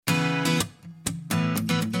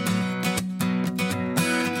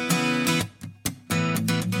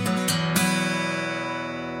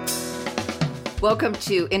Welcome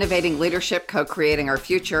to Innovating Leadership, Co-Creating Our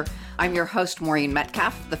Future. I'm your host, Maureen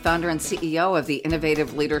Metcalf, the founder and CEO of the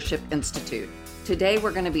Innovative Leadership Institute. Today,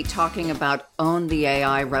 we're going to be talking about Own the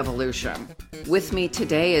AI Revolution. With me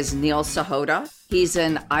today is Neil Sahota. He's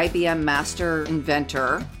an IBM Master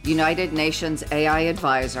Inventor, United Nations AI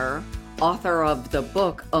Advisor, author of the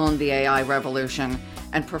book Own the AI Revolution,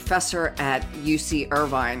 and professor at UC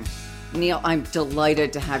Irvine. Neil, I'm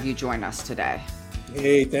delighted to have you join us today.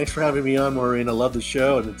 Hey, thanks for having me on, Maureen. I love the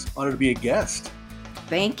show, and it's an honor to be a guest.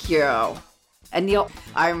 Thank you. And Neil,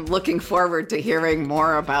 I'm looking forward to hearing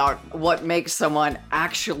more about what makes someone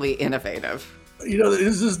actually innovative. You know,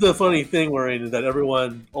 this is the funny thing, Maureen, that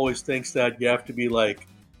everyone always thinks that you have to be like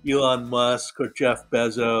Elon Musk or Jeff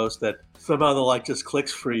Bezos, that somehow the light just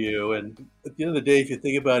clicks for you. And at the end of the day, if you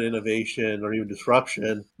think about innovation or even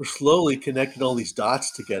disruption, we're slowly connecting all these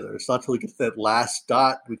dots together. It's not until we get to that last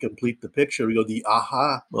dot, we complete the picture, we go the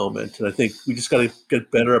aha moment. And I think we just got to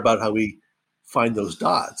get better about how we find those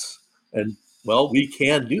dots. And well, we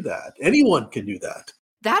can do that. Anyone can do that.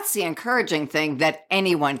 That's the encouraging thing, that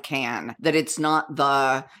anyone can, that it's not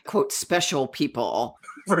the, quote, special people.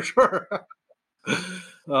 For sure.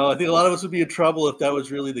 I think a lot of us would be in trouble if that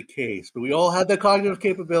was really the case, but we all had that cognitive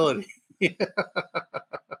capability.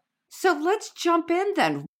 So let's jump in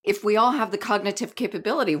then. If we all have the cognitive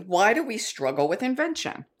capability, why do we struggle with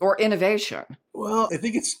invention or innovation? Well, I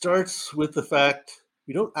think it starts with the fact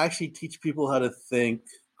we don't actually teach people how to think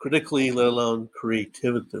critically, let alone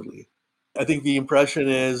creatively. I think the impression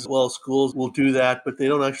is, well, schools will do that, but they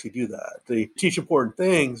don't actually do that. They teach important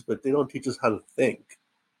things, but they don't teach us how to think.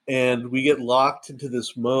 And we get locked into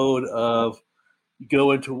this mode of you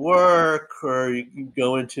go into work or you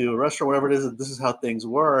go into a restaurant, whatever it is, and this is how things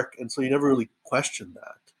work. And so you never really question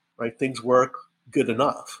that, right? Things work good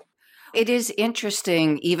enough. It is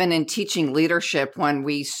interesting, even in teaching leadership, when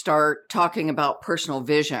we start talking about personal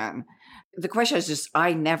vision. The question is just,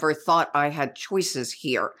 I never thought I had choices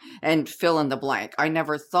here and fill in the blank. I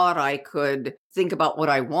never thought I could think about what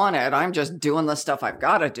I wanted. I'm just doing the stuff I've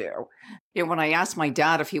got to do. You know, when I asked my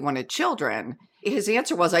dad if he wanted children, his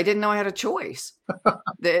answer was, I didn't know I had a choice.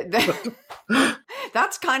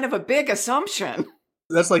 That's kind of a big assumption.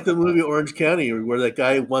 That's like the movie Orange County, where that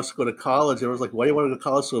guy wants to go to college. Everyone's like, why do you want to go to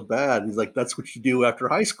college so bad? And he's like, that's what you do after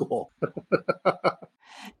high school.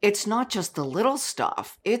 It's not just the little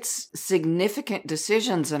stuff. It's significant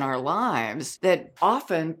decisions in our lives that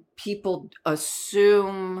often people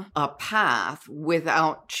assume a path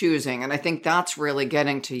without choosing. And I think that's really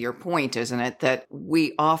getting to your point, isn't it? That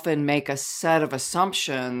we often make a set of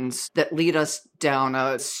assumptions that lead us down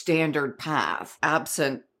a standard path,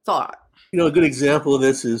 absent thought. You know, a good example of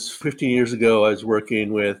this is 15 years ago, I was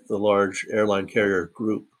working with a large airline carrier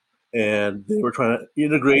group. And they were trying to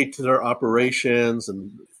integrate to their operations and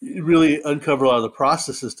really uncover a lot of the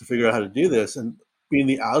processes to figure out how to do this. And being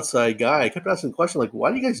the outside guy, I kept asking the question, like,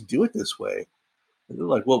 why do you guys do it this way? And they're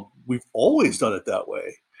like, well, we've always done it that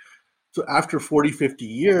way. So after 40, 50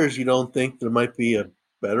 years, you don't think there might be a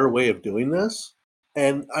better way of doing this?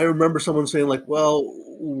 And I remember someone saying, like, well,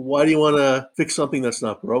 why do you want to fix something that's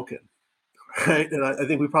not broken? Right. And I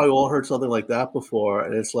think we probably all heard something like that before.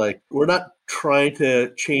 And it's like, we're not trying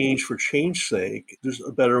to change for change's sake. There's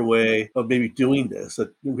a better way of maybe doing this.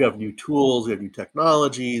 That we have new tools, we have new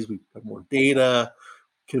technologies, we have more data.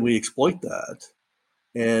 Can we exploit that?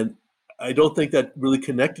 And I don't think that really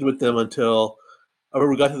connected with them until I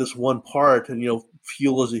remember we got to this one part, and, you know,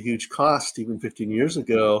 fuel was a huge cost even 15 years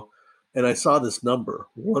ago. And I saw this number,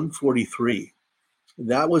 143.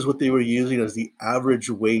 That was what they were using as the average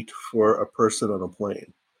weight for a person on a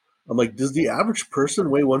plane. I'm like, does the average person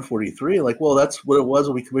weigh 143? Like, well, that's what it was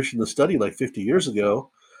when we commissioned the study like 50 years ago.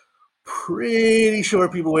 Pretty sure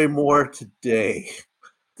people weigh more today.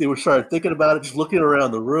 They were started thinking about it, just looking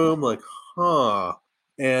around the room like, huh.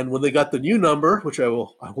 And when they got the new number, which I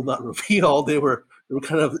will not reveal, they were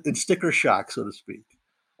kind of in sticker shock, so to speak.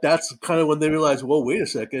 That's kind of when they realized, well, wait a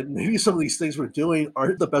second, maybe some of these things we're doing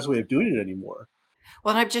aren't the best way of doing it anymore.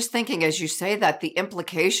 Well, I'm just thinking, as you say that, the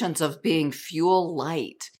implications of being fuel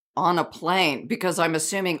light on a plane, because I'm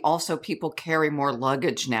assuming also people carry more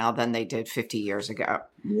luggage now than they did 50 years ago.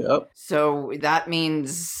 Yep. So that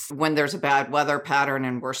means when there's a bad weather pattern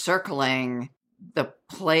and we're circling, the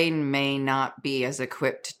plane may not be as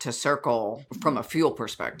equipped to circle from a fuel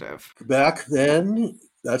perspective. Back then,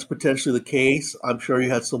 that's potentially the case. I'm sure you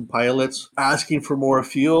had some pilots asking for more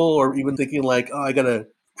fuel, or even thinking like, oh, I got to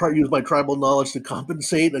use my tribal knowledge to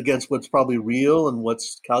compensate against what's probably real and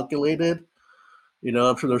what's calculated. You know,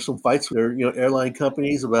 I'm sure there's some fights there, you know, airline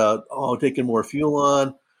companies about, taking more fuel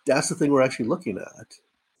on. That's the thing we're actually looking at.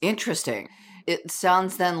 Interesting. It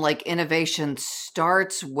sounds then like innovation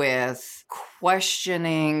starts with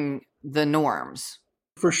questioning the norms.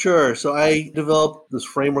 For sure. So I developed this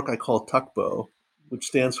framework I call TUCBO, which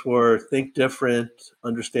stands for think different,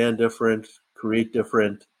 understand different, create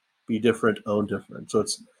different, be different, own different. So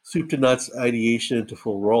it's soup to nuts ideation to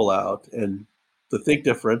full rollout. And the think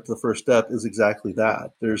different, the first step is exactly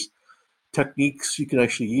that. There's techniques you can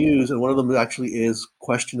actually use, and one of them actually is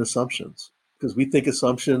question assumptions, because we think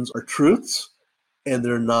assumptions are truths, and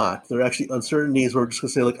they're not. They're actually uncertainties where we're just going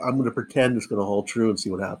to say, like, I'm going to pretend it's going to hold true and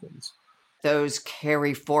see what happens. Those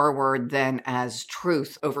carry forward then as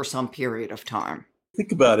truth over some period of time.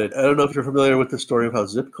 Think about it. I don't know if you're familiar with the story of how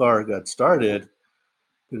Zipcar got started.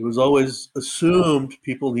 It was always assumed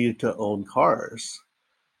people needed to own cars.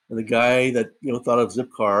 And the guy that thought of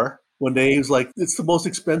Zipcar one day, he was like, "It's the most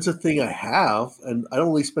expensive thing I have, and I don't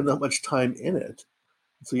really spend that much time in it."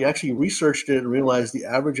 So he actually researched it and realized the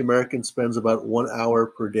average American spends about 1 hour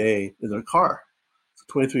per day in their car.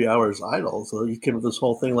 23 hours idle. So you came up with this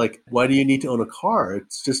whole thing like, why do you need to own a car?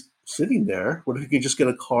 It's just sitting there. What if you could just get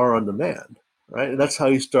a car on demand, right? And that's how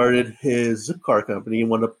he started his Zipcar company and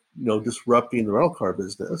wound up, disrupting the rental car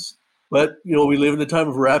business. But, we live in a time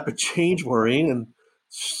of rapid change, Maureen, and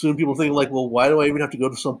soon people think like, well, why do I even have to go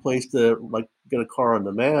to some place to like get a car on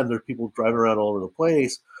demand? There are people driving around all over the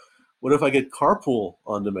place. What if I get carpool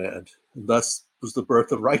on demand? And thus was the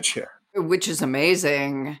birth of rideshare. Which is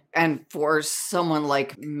amazing. And for someone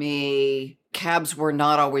like me, cabs were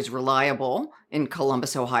not always reliable in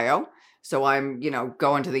Columbus, Ohio. So I'm,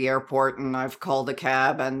 going to the airport and I've called a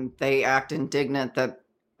cab and they act indignant that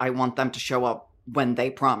I want them to show up when they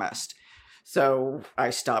promised. So I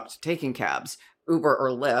stopped taking cabs, Uber or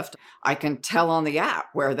Lyft. I can tell on the app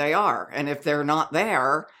where they are. And if they're not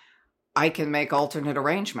there, I can make alternate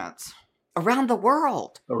arrangements around the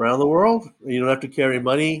world. Around the world. You don't have to carry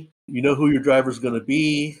money. You know who your driver's going to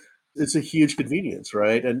be. It's a huge convenience,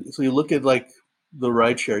 right? And so you look at like the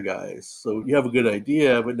rideshare guys. So you have a good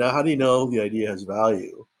idea, but now how do you know the idea has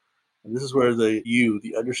value? And this is where the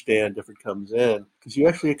understand different comes in, because you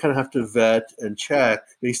actually kind of have to vet and check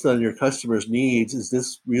based on your customers' needs. Is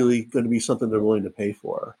this really going to be something they're willing to pay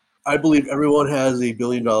for? I believe everyone has a $1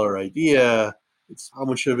 billion idea. It's how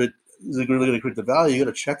much of it is it really going to create the value? You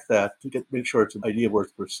got to check that to make sure it's an idea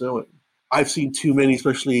worth pursuing. I've seen too many,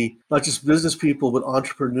 especially not just business people, but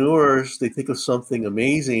entrepreneurs. They think of something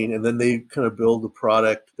amazing and then they kind of build the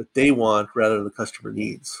product that they want rather than the customer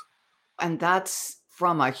needs. And that's,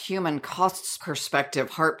 from a human costs perspective,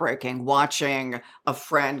 heartbreaking, watching a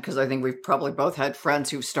friend, because I think we've probably both had friends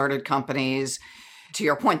who've started companies. To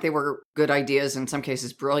your point, they were good ideas, in some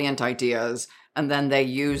cases brilliant ideas, and then they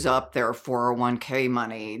use up their 401k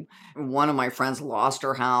money. One of my friends lost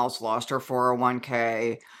her house, lost her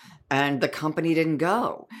 401k, and the company didn't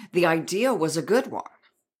go. The idea was a good one.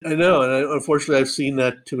 I know, and unfortunately I've seen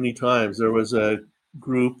that too many times. There was a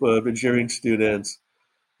group of engineering students.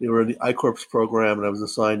 They were in the I-Corps program, and I was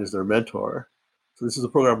assigned as their mentor. So this is a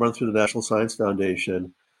program run through the National Science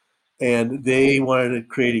Foundation. And they wanted to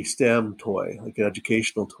create a STEM toy, like an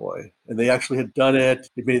educational toy. And they actually had done it.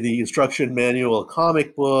 They made the instruction manual a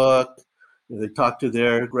comic book. They talked to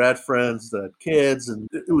their grad friends that had kids, and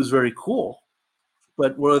it was very cool.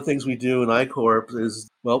 But one of the things we do in I-Corps is,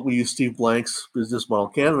 well, we use Steve Blank's business model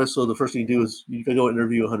canvas. So the first thing you do is you can go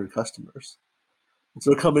interview 100 customers. And so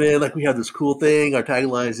they're coming in like we have this cool thing. Our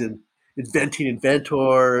tagline is inventing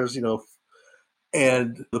inventors,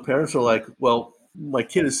 and the parents are like, well, my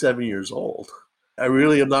kid is 7 years old. I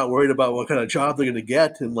really am not worried about what kind of job they're going to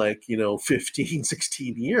get in 15,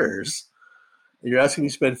 16 years. And you're asking me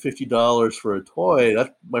to spend $50 for a toy.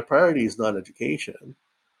 My priority is not education.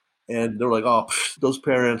 And they're like, oh, those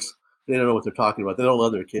parents, they don't know what they're talking about. They don't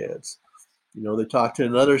love their kids. They talked to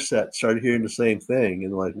another set, started hearing the same thing.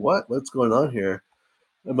 And like, what's going on here?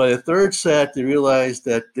 And by the third set, they realized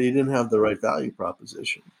that they didn't have the right value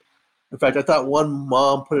proposition. In fact, I thought one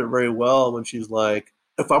mom put it very well when she's like,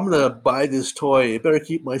 if I'm going to buy this toy, it better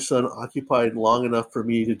keep my son occupied long enough for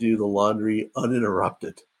me to do the laundry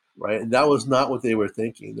uninterrupted, right? And that was not what they were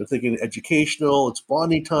thinking. They're thinking educational, it's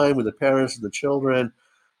bonding time with the parents and the children,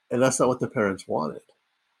 and that's not what the parents wanted.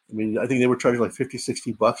 I mean, I think they were charging like $50,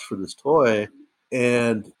 $60 for this toy.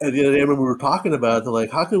 And at the end of the day, when we were talking about it, they're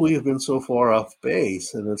like, how could we have been so far off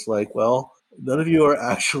base? And it's like, well, none of you are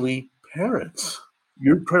actually parents.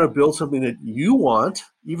 You're trying to build something that you want,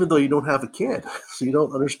 even though you don't have a kid. So you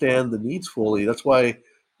don't understand the needs fully. That's why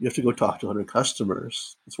you have to go talk to 100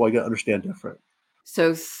 customers. That's why you got to understand different.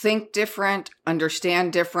 So think different,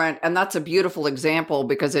 understand different. And that's a beautiful example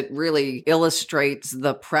because it really illustrates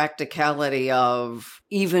the practicality of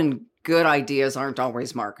even good ideas aren't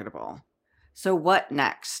always marketable. So what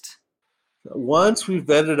next? Once we've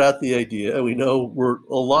vetted out the idea and we know we're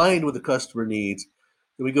aligned with the customer needs,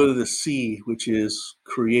 then we go to the C, which is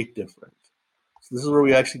create different. So this is where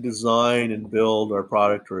we actually design and build our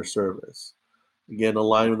product or a service. Again,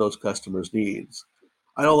 align with those customers' needs.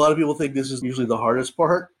 I know a lot of people think this is usually the hardest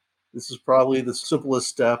part. This is probably the simplest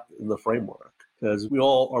step in the framework because we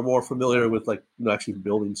all are more familiar with actually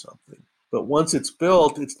building something. But once it's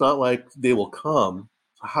built, it's not like they will come.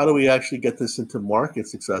 So how do we actually get this into market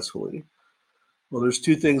successfully? Well, there's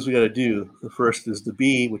two things we got to do. The first is the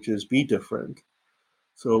B, which is be different.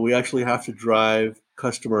 So we actually have to drive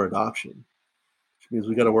customer adoption, which means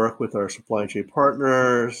we got to work with our supply chain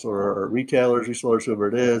partners or our retailers, resellers, whoever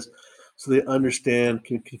it is, so they understand,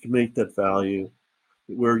 can make that value.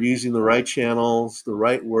 We're using the right channels, the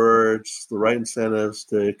right words, the right incentives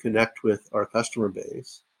to connect with our customer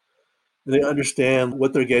base. And they understand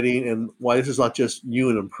what they're getting and why this is not just new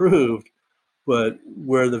and improved, but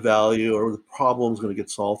where the value or the problem is going to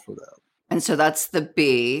get solved for them. And so that's the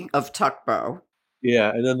B of Tuckbow.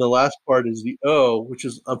 Yeah, and then the last part is the O, which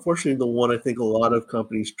is unfortunately the one I think a lot of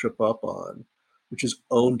companies trip up on, which is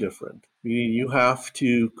own different. Meaning you have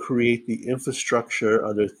to create the infrastructure,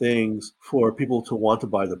 other things for people to want to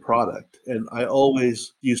buy the product. And I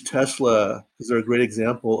always use Tesla because they're a great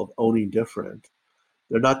example of owning different.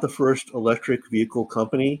 They're not the first electric vehicle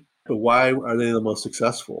company, but why are they the most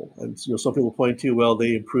successful? And some people point to, well,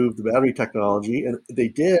 they improved the battery technology, and they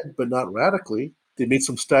did, but not radically. They made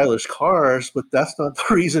some stylish cars, but that's not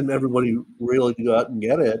the reason everybody really go out and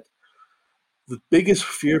get it. The biggest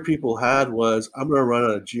fear people had was, I'm going to run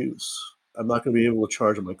out of juice. I'm not going to be able to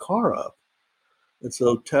charge my car up. And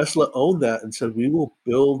so Tesla owned that and said, we will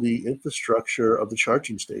build the infrastructure of the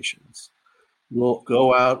charging stations. We'll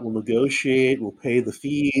go out, we'll negotiate, we'll pay the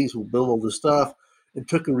fees, we'll build all this stuff, and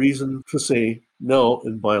took a reason to say no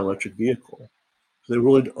and buy an electric vehicle. So they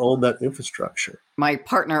really own that infrastructure. My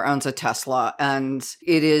partner owns a Tesla, and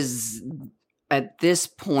it is at this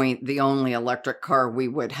point the only electric car we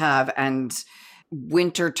would have. And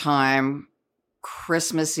wintertime,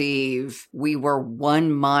 Christmas Eve, we were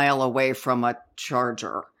 1 mile away from a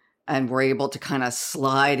charger. And we're able to kind of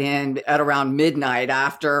slide in at around midnight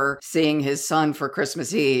after seeing his son for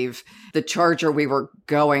Christmas Eve. The charger we were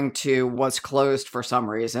going to was closed for some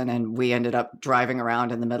reason, and we ended up driving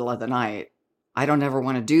around in the middle of the night. I don't ever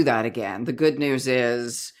want to do that again. The good news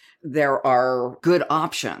is there are good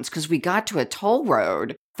options because we got to a toll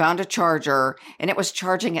road, found a charger, and it was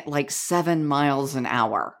charging at like 7 miles an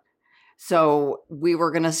hour. So we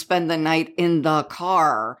were going to spend the night in the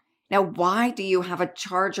car. Now, why do you have a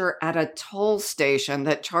charger at a toll station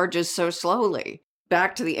that charges so slowly?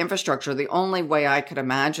 Back to the infrastructure, the only way I could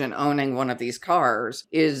imagine owning one of these cars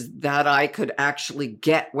is that I could actually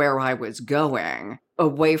get where I was going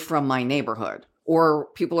away from my neighborhood, or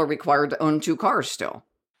people are required to own 2 cars still.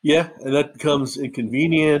 Yeah, and that becomes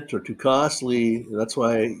inconvenient or too costly. And that's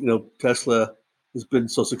why, Tesla has been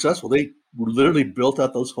so successful. They literally built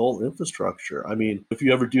out those whole infrastructure. I mean, if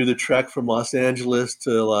you ever do the trek from Los Angeles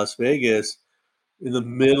to Las Vegas, in the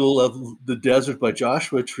middle of the desert by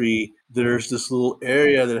Joshua Tree, there's this little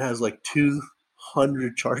area that has like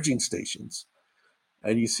 200 charging stations.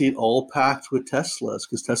 And you see it all packed with Teslas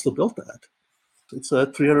because Tesla built that. It's a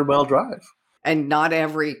 300-mile drive. And not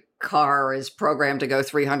every car is programmed to go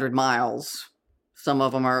 300 miles. Some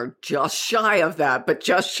of them are just shy of that, but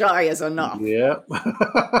just shy is enough. Yeah.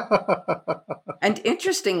 And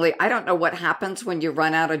interestingly, I don't know what happens when you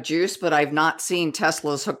run out of juice, but I've not seen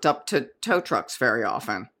Teslas hooked up to tow trucks very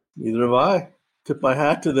often. Neither have I. Tip my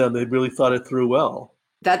hat to them. They really thought it through well.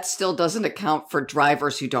 That still doesn't account for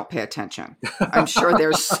drivers who don't pay attention. I'm sure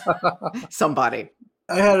there's somebody.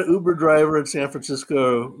 I had an Uber driver in San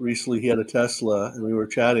Francisco recently. He had a Tesla, and we were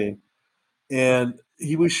chatting. And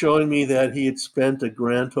he was showing me that he had spent a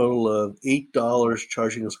grand total of $8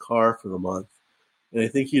 charging his car for the month. And I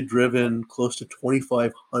think he had driven close to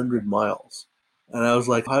 2,500 miles. And I was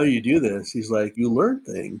like, how do you do this? He's like, you learn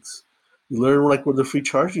things. You learn like where the free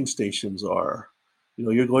charging stations are.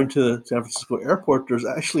 You're going to San Francisco airport, there's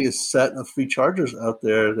actually a set of free chargers out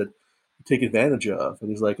there that you take advantage of. And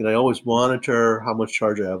he's like, and I always monitor how much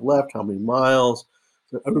charge I have left, how many miles.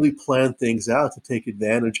 So I really plan things out to take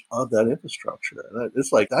advantage of that infrastructure. And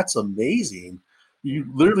it's like, that's amazing. You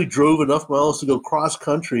literally drove enough miles to go cross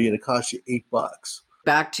country and it cost you $8.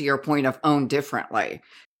 Back to your point of own differently.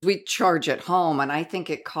 We charge at home and I think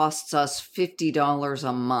it costs us $50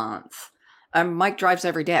 a month. Mike drives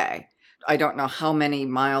every day. I don't know how many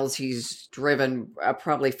miles he's driven,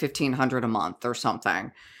 probably 1,500 a month or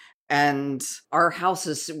something. And our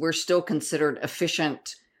houses, we're still considered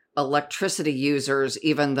efficient electricity users,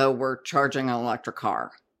 even though we're charging an electric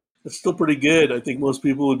car. It's still pretty good. I think most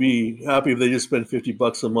people would be happy if they just spent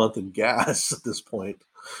 $50 a month in gas at this point.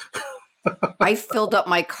 I filled up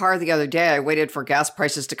my car the other day. I waited for gas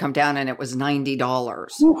prices to come down and it was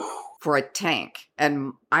 $90 for a tank.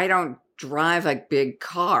 And I don't drive a big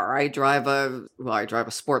car. I drive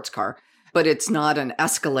a sports car, but it's not an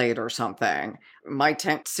Escalade or something. My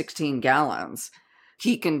tank's 16 gallons.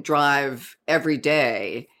 He can drive every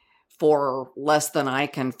day for less than I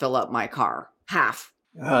can fill up my car. Half.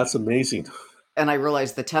 That's amazing. And I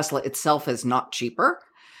realized the Tesla itself is not cheaper,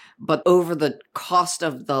 but over the cost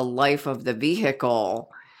of the life of the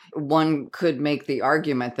vehicle, one could make the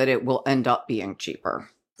argument that it will end up being cheaper.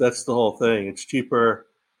 That's the whole thing. It's cheaper.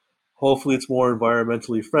 Hopefully it's more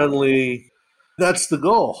environmentally friendly. That's the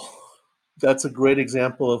goal. That's a great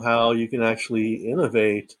example of how you can actually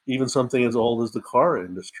innovate even something as old as the car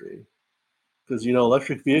industry. Because,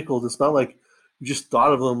 electric vehicles, it's not like you just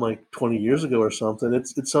thought of them like 20 years ago or something.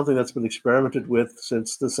 It's something that's been experimented with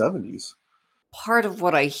since the 70s. Part of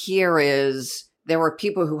what I hear is there are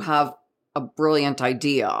people who have a brilliant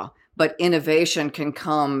idea, but innovation can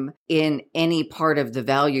come in any part of the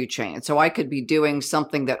value chain. So I could be doing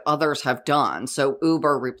something that others have done. So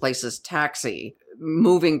Uber replaces taxi.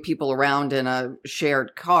 Moving people around in a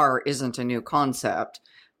shared car isn't a new concept,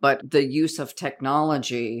 but the use of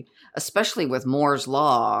technology, especially with Moore's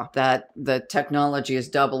law, that the technology is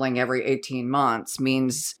doubling every 18 months,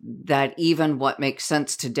 means that even what makes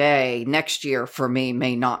sense today, next year for me,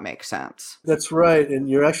 may not make sense. That's right. And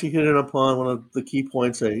you're actually hitting upon one of the key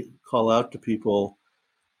points I call out to people.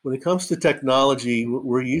 When it comes to technology,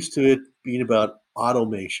 we're used to it being about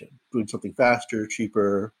automation, doing something faster,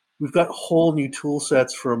 cheaper. We've got whole new tool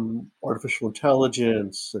sets from artificial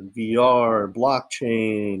intelligence and VR and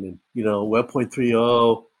blockchain and, Web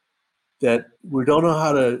 3.0 that we don't know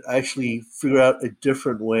how to actually figure out a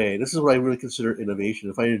different way. This is what I really consider innovation,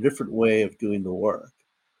 to find a different way of doing the work.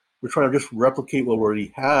 We're trying to just replicate what we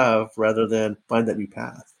already have rather than find that new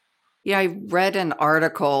path. Yeah, I read an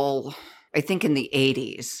article, I think in the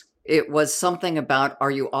 80s. It was something about,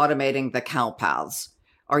 are you automating the cow paths?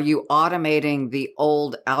 Are you automating the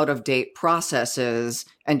old out-of-date processes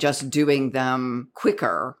and just doing them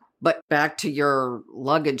quicker? But back to your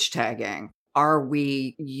luggage tagging, are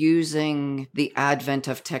we using the advent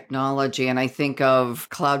of technology? And I think of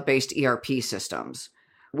cloud-based ERP systems.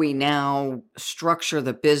 We now structure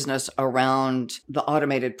the business around the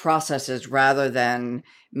automated processes rather than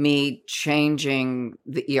me changing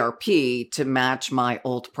the ERP to match my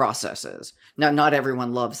old processes. Now, not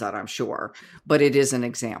everyone loves that, I'm sure, but it is an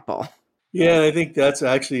example. Yeah, I think that's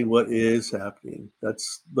actually what is happening.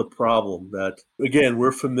 That's the problem that, again,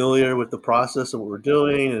 we're familiar with the process of what we're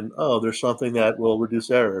doing, and, there's something that will reduce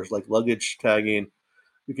errors, like luggage tagging.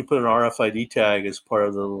 We can put an RFID tag as part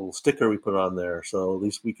of the little sticker we put on there. So at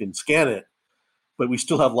least we can scan it, but we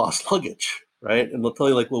still have lost luggage, right? And they'll tell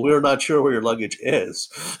you like, well, we're not sure where your luggage is.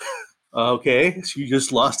 Okay, so you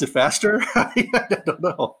just lost it faster? I don't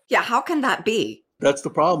know. Yeah, how can that be? That's the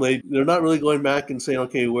problem. They're not really going back and saying,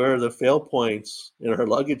 okay, where are the fail points in our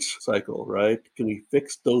luggage cycle, right? Can we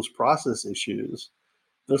fix those process issues?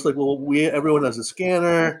 It's like, well, everyone has a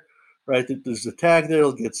scanner, right? There's a tag there,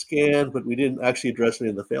 it'll get scanned, but we didn't actually address any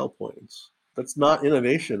of the fail points. That's not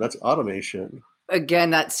innovation, that's automation. Again,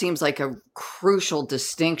 that seems like a crucial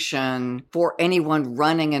distinction for anyone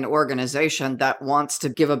running an organization that wants to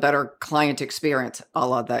give a better client experience, a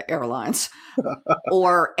la the airlines,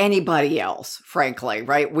 or anybody else, frankly,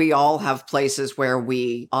 right? We all have places where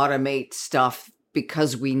we automate stuff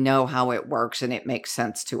because we know how it works and it makes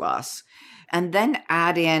sense to us. And then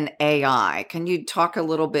add in AI. Can you talk a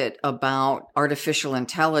little bit about artificial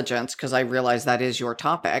intelligence? Because I realize that is your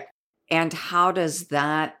topic. And how does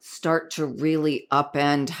that start to really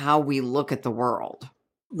upend how we look at the world?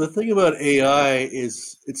 The thing about AI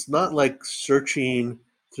is it's not like searching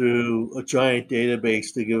through a giant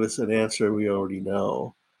database to give us an answer we already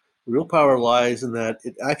know. The real power lies in that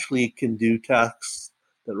it actually can do tasks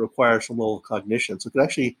that require some level of cognition. So it can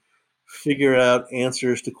actually figure out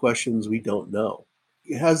answers to questions we don't know.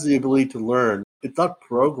 It has the ability to learn. It's not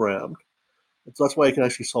programmed. So that's why it can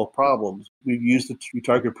actually solve problems. We've used it to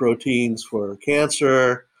target proteins for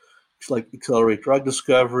cancer, like accelerate drug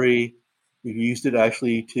discovery. We've used it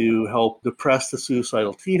actually to help depress the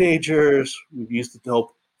suicidal teenagers. We've used it to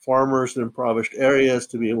help farmers in impoverished areas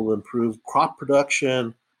to be able to improve crop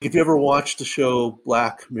production. If you ever watched the show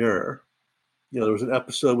Black Mirror, there was an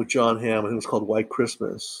episode with John Hamm, and it was called White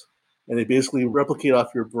Christmas. And they basically replicate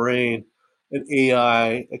off your brain an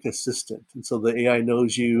AI like assistant. And so the AI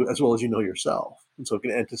knows you as well as you know yourself. And so it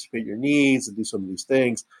can anticipate your needs and do some of these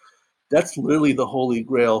things. That's literally the holy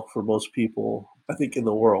grail for most people, I think, in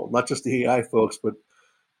the world, not just the AI folks, but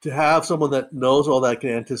to have someone that knows all that, can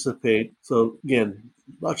anticipate. So again,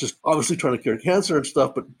 not just obviously trying to cure cancer and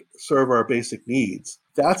stuff, but serve our basic needs.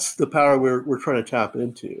 That's the power we're trying to tap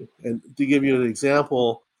into. And to give you an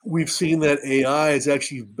example, we've seen that AI is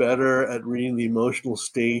actually better at reading the emotional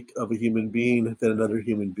state of a human being than another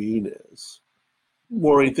human being is.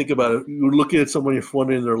 Maureen, think about it. You're looking at someone, you're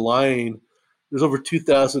wondering they're lying. There's over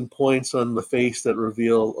 2,000 points on the face that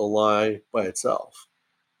reveal a lie by itself.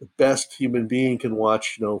 The best human being can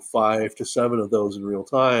watch, 5 to 7 of those in real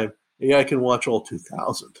time. AI can watch all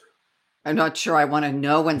 2,000. I'm not sure I want to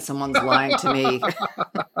know when someone's lying to me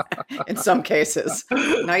in some cases.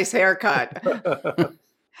 Nice haircut.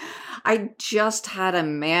 I just had a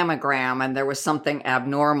mammogram and there was something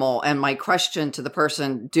abnormal. And my question to the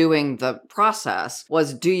person doing the process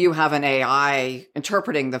was, do you have an AI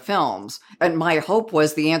interpreting the films? And my hope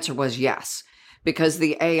was the answer was yes, because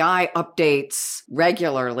the AI updates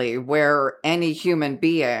regularly where any human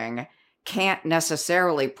being can't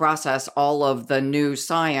necessarily process all of the new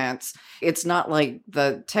science. It's not like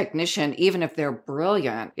the technician, even if they're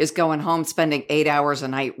brilliant, is going home spending 8 hours a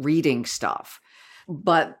night reading stuff.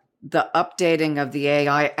 But the updating of the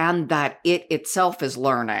AI and that it itself is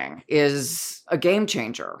learning is a game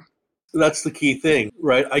changer. That's the key thing,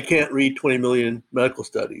 right? I can't read 20 million medical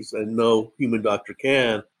studies, and no human doctor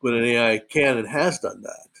can, but an AI can and has done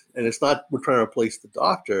that. And it's not we're trying to replace the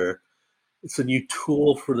doctor. It's a new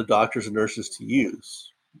tool for the doctors and nurses to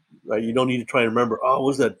use, right? You don't need to try and remember, what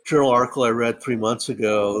was that journal article I read 3 months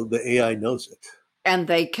ago? The AI knows it. And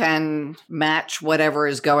they can match whatever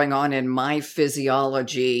is going on in my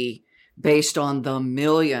physiology based on the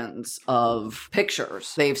millions of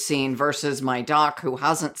pictures they've seen versus my doc who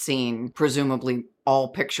hasn't seen presumably all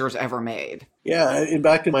pictures ever made. Yeah, and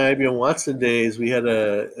back in my IBM Watson days, we had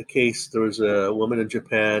a case. There was a woman in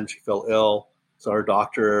Japan. She fell ill. Saw her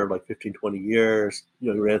doctor like 15, 20 years.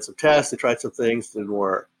 We ran some tests. They tried some things. Didn't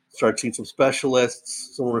work. Started seeing some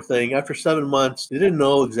specialists, similar thing. After 7 months, they didn't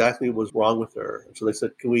know exactly what was wrong with her. And so they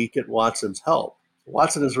said, can we get Watson's help?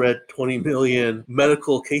 Watson has read 20 million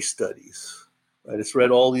medical case studies. Right? It's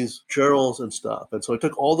read all these journals and stuff. And so I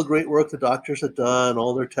took all the great work the doctors had done,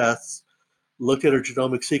 all their tests, looked at her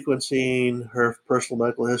genomic sequencing, her personal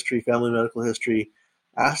medical history, family medical history,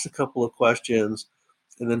 asked a couple of questions,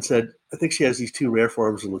 and then said, I think she has these 2 rare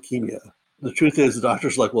forms of leukemia. The truth is, the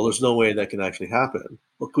doctor's like, well, there's no way that can actually happen.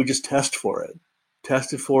 Well, could we just test for it?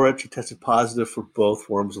 Tested for it. She tested positive for both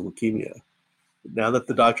forms of leukemia. Now that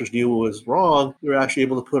the doctors knew what was wrong, they were actually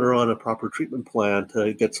able to put her on a proper treatment plan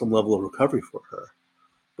to get some level of recovery for her.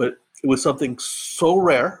 But it was something so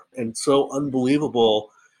rare and so unbelievable,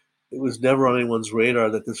 it was never on anyone's radar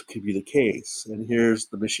that this could be the case. And here's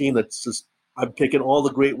the machine that's just, I've taken all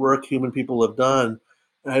the great work human people have done,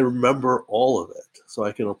 and I remember all of it, so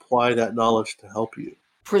I can apply that knowledge to help you.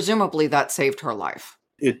 Presumably that saved her life.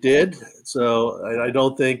 It did. So I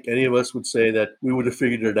don't think any of us would say that we would have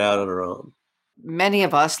figured it out on our own. Many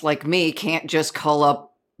of us, like me, can't just call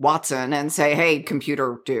up Watson and say, hey,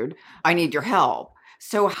 computer dude, I need your help.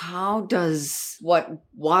 So how does what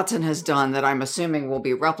Watson has done that I'm assuming will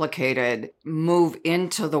be replicated move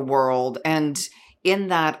into the world? And in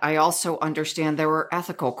that, I also understand there are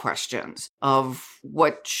ethical questions of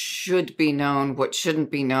what should be known, what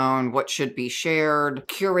shouldn't be known, what should be shared.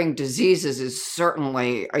 Curing diseases is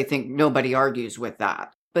certainly, I think nobody argues with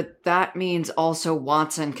that. But that means also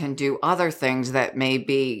Watson can do other things that may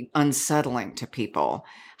be unsettling to people.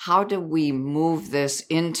 How do we move this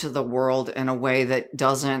into the world in a way that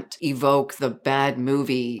doesn't evoke the bad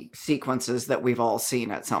movie sequences that we've all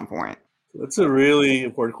seen at some point? That's a really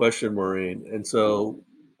important question, Maureen. And so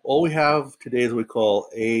all we have today is what we call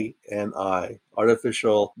ANI,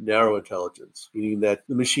 artificial narrow intelligence, meaning that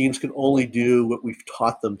the machines can only do what we've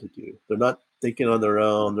taught them to do. They're not thinking on their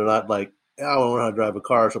own. They're not like, I don't know how to drive a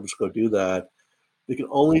car, so I'm just going to do that. They can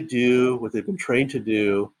only do what they've been trained to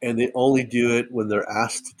do, and they only do it when they're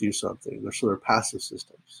asked to do something. They're passive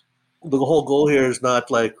systems. The whole goal here is not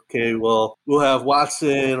like, okay, well, we'll have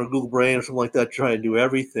Watson or Google Brain or something like that try and do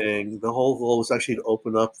everything. The whole goal is actually to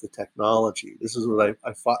open up the technology. This is what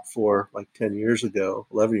I fought for like 10 years ago,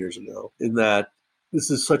 11 years ago, in that this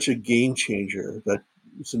is such a game changer that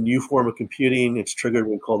it's a new form of computing. It's triggered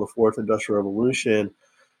what we call the fourth industrial revolution.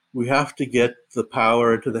 We have to get the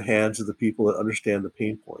power into the hands of the people that understand the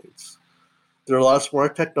pain points. There are a lot of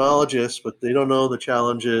smart technologists, but they don't know the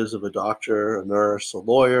challenges of a doctor, a nurse, a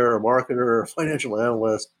lawyer, a marketer, a financial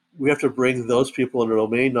analyst. We have to bring those people into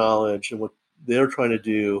domain knowledge and what they're trying to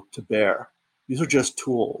do to bear. These are just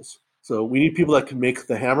tools. So we need people that can make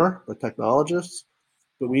the hammer, the technologists,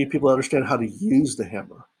 but we need people to understand how to use the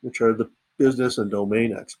hammer, which are the business and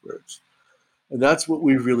domain experts. And that's what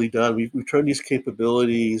we've really done. We've turned these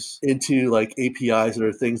capabilities into like APIs that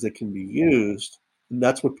are things that can be used. And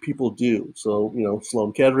that's what people do. So,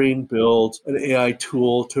 Sloan Kettering built an AI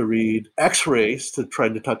tool to read x-rays to try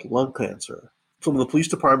and detect lung cancer. Some of the police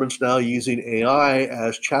departments now using AI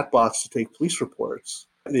as chatbots to take police reports.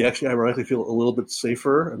 They actually ironically feel a little bit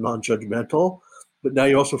safer and non-judgmental, but now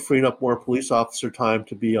you're also freeing up more police officer time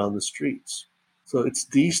to be on the streets. So it's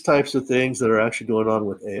these types of things that are actually going on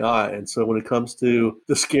with AI. And so when it comes to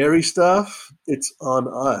the scary stuff, it's on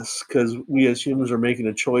us because we as humans are making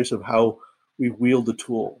a choice of how we wield the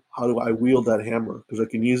tool. How do I wield that hammer? Because I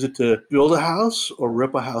can use it to build a house or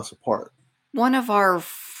rip a house apart. One of our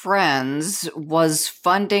friends was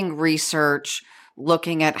funding research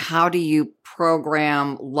looking at how do you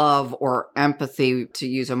program love or empathy, to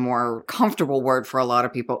use a more comfortable word for a lot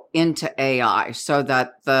of people, into AI so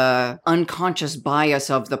that the unconscious bias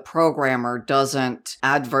of the programmer doesn't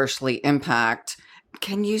adversely impact.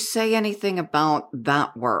 Can you say anything about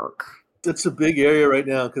that work? It's a big area right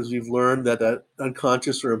now because we've learned that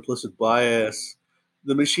unconscious or implicit bias,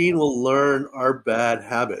 the machine will learn our bad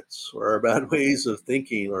habits or our bad ways of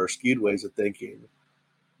thinking or skewed ways of thinking.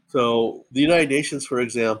 So the United Nations, for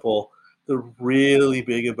example, they're really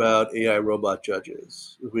big about AI robot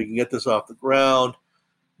judges. If we can get this off the ground,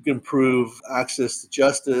 we can improve access to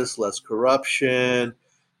justice, less corruption,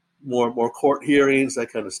 more court hearings,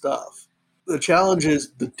 that kind of stuff. The challenge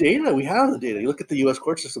is the data. We have the data. You look at the U.S.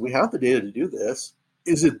 court system, we have the data to do this.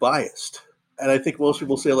 Is it biased? And I think most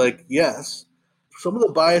people say, yes. Some of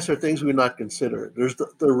the bias are things we would not consider. There's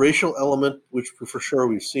the racial element, which for sure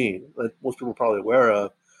we've seen, that most people are probably aware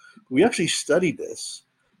of. We actually studied this.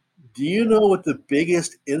 Do you know what the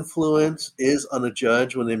biggest influence is on a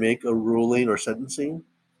judge when they make a ruling or sentencing?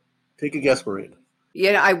 Take a guess, Maureen.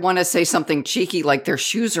 Yeah, I want to say something cheeky like their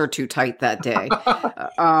shoes are too tight that day.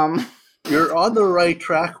 You're on the right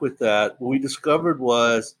track with that. What we discovered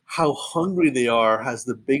was how hungry they are has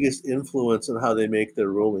the biggest influence on how they make their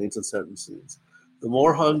rulings and sentences. The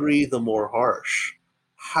more hungry, the more harsh.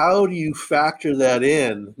 How do you factor that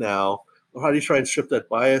in now? Or how do you try and strip that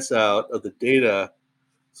bias out of the data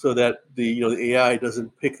so that the AI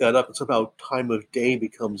doesn't pick that up and somehow time of day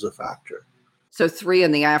becomes a factor? So 3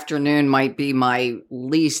 p.m. might be my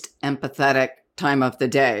least empathetic time of the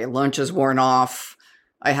day. Lunch is worn off.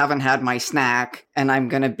 I haven't had my snack, and I'm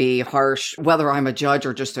going to be harsh, whether I'm a judge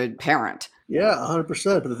or just a parent. Yeah, 100%.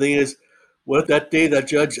 But the thing is, what if that day that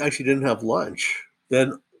judge actually didn't have lunch?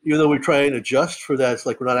 Then even though we try and adjust for that, it's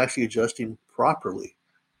like we're not actually adjusting properly.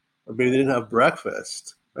 Or maybe they didn't have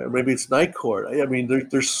breakfast. Right? Or maybe it's night court. I mean,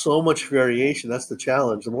 there's so much variation. That's the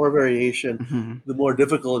challenge. The more variation, the more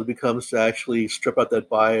difficult it becomes to actually strip out that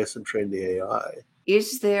bias and train the AI.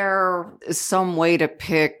 Is there some way to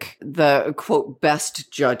pick the, quote,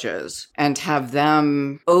 best judges and have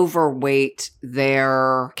them overweight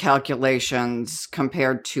their calculations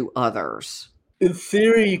compared to others? In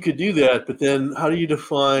theory, you could do that, but then how do you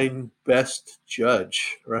define best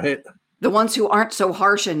judge, right? The ones who aren't so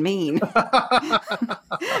harsh and mean.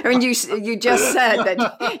 I mean, you just said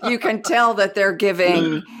that you can tell that they're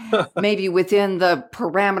giving, maybe within the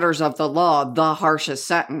parameters of the law, the harshest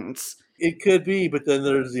sentence. It could be, but then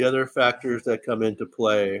there's the other factors that come into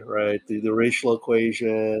play, right? The racial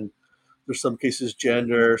equation. There's some cases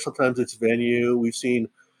gender. Sometimes it's venue. We've seen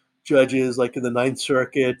judges like in the Ninth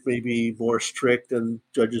Circuit maybe more strict than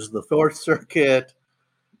judges in the Fourth Circuit.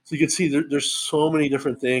 So you can see there's so many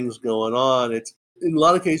different things going on. It's in a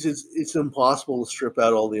lot of cases, it's impossible to strip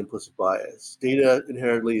out all the implicit bias. Data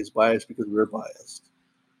inherently is biased because we're biased.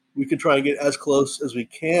 We can try and get as close as we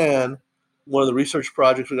can. One of the research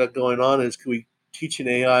projects we got going on is, can we teach an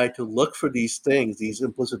AI to look for these things, these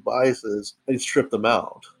implicit biases, and strip them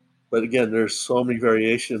out? But again, there's so many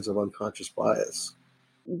variations of unconscious bias.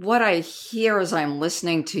 What I hear as I'm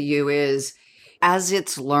listening to you is, as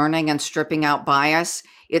it's learning and stripping out bias,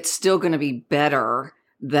 it's still going to be better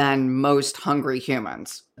than most hungry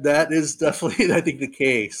humans. That is definitely, I think, the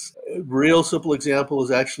case. A real simple example is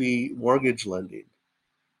actually mortgage lending.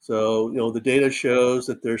 So, the data shows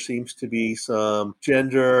that there seems to be some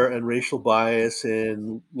gender and racial bias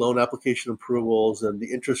in loan application approvals and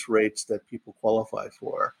the interest rates that people qualify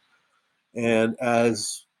for. And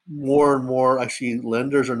as more and more actually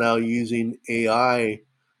lenders are now using AI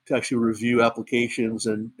to actually review applications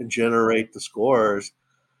and generate the scores,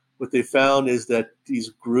 what they found is that these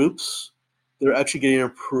groups, they're actually getting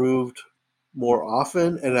approved more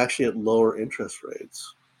often and actually at lower interest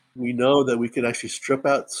rates. We know that we can actually strip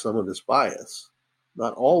out some of this bias.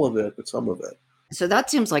 Not all of it, but some of it. So that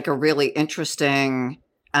seems like a really interesting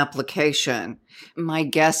application. My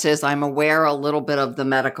guess is I'm aware a little bit of the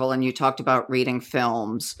medical, and you talked about reading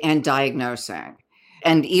films and diagnosing.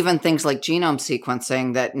 And even things like genome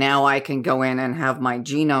sequencing that now I can go in and have my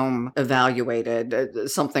genome evaluated,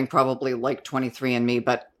 something probably like 23andMe,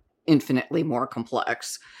 but infinitely more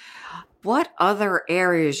complex. What other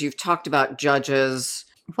areas you've talked about judges?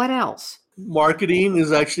 What else? Marketing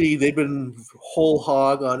is actually, they've been whole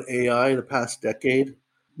hog on AI in the past decade.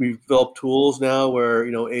 We've developed tools now where,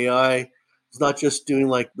 AI is not just doing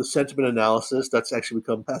like the sentiment analysis, that's actually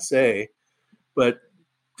become passé, but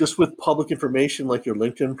just with public information like your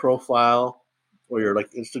LinkedIn profile or your like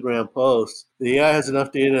Instagram posts, the AI has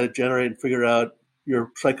enough data to generate and figure out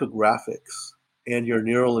your psychographics and your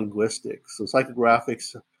neurolinguistics. So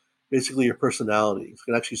psychographics, basically your personality. It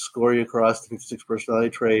can actually score you across the 56 personality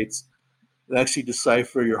traits and actually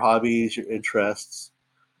decipher your hobbies, your interests.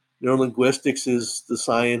 Neurolinguistics is the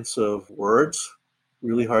science of words,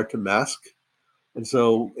 really hard to mask. And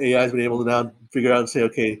so AI has been able to now figure out and say,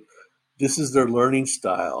 okay, this is their learning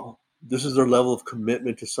style. This is their level of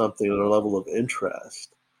commitment to something, their level of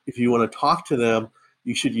interest. If you want to talk to them,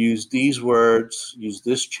 you should use these words, use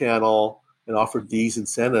this channel, and offer these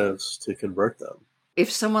incentives to convert them.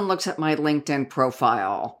 If someone looks at my LinkedIn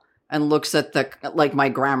profile and looks at like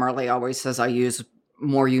my Grammarly always says I use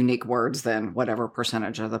more unique words than whatever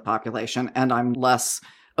percentage of the population, and I'm less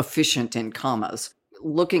efficient in commas.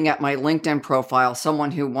 Looking at my LinkedIn profile, someone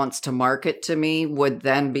who wants to market to me would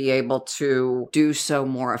then be able to do so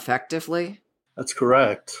more effectively? That's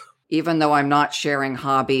correct. Even though I'm not sharing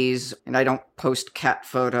hobbies and I don't post cat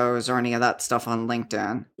photos or any of that stuff on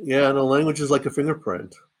LinkedIn. Yeah, and the language is like a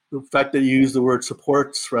fingerprint. The fact that you use the word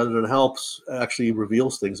supports rather than helps actually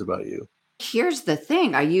reveals things about you. Here's the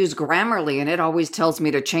thing. I use Grammarly and it always tells me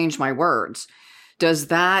to change my words. Does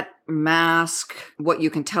that mask what you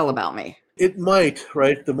can tell about me? It might,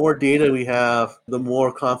 right? The more data we have, the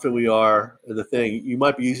more confident we are in the thing. You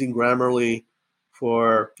might be using Grammarly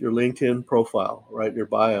for your LinkedIn profile, right? Your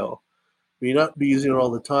bio. But you not be using it all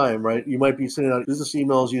the time, right? You might be sending out business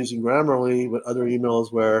emails using Grammarly, but other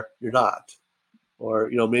emails where you're not. Or,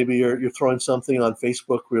 maybe you're throwing something on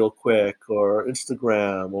Facebook real quick or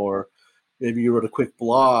Instagram, or maybe you wrote a quick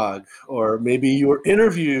blog, or maybe you were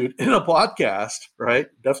interviewed in a podcast, right?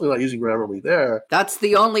 Definitely not using Grammarly there. That's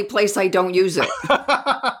the only place I don't use it.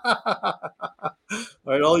 All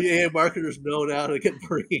right, all you AI marketers know now to get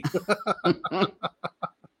free.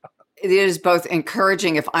 It is both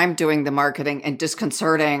encouraging if I'm doing the marketing and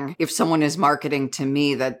disconcerting if someone is marketing to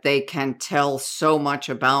me that they can tell so much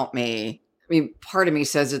about me. I mean, part of me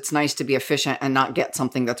says it's nice to be efficient and not get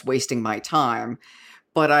something that's wasting my time.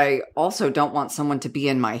 But I also don't want someone to be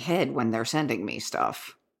in my head when they're sending me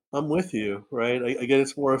stuff. I'm with you, right? Again,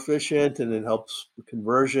 it's more efficient and it helps with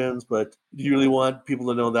conversions, but do you really want people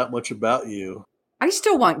to know that much about you? I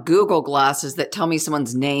still want Google glasses that tell me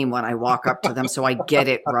someone's name when I walk up to them so I get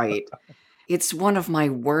it right. It's one of my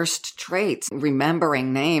worst traits,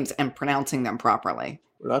 remembering names and pronouncing them properly.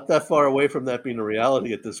 We're not that far away from that being a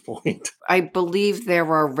reality at this point. I believe there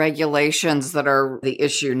are regulations that are the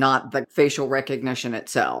issue, not the facial recognition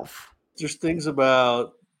itself. There's things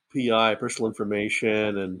about PI, personal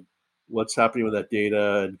information, and what's happening with that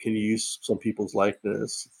data, and can you use some people's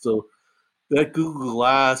likeness. So that Google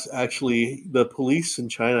Glass, actually, the police in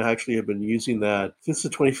China actually have been using that since the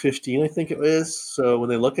 2015, I think it was. So when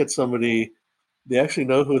they look at somebody, they actually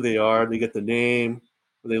know who they are. They get the name,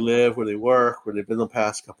 where they live, where they work, where they've been the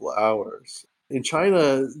past couple of hours. In China,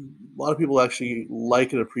 a lot of people actually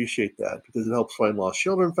like and appreciate that because it helps find lost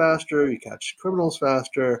children faster, you catch criminals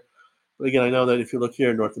faster. But again, I know that if you look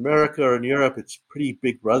here in North America or in Europe, it's pretty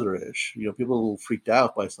Big Brother-ish. People are a little freaked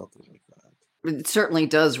out by something like that. It certainly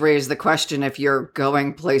does raise the question if you're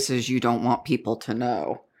going places you don't want people to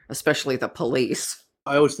know, especially the police.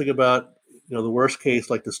 I always think about, the worst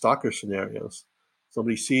case, like the stalker scenarios.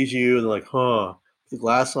 Somebody sees you and they're like, the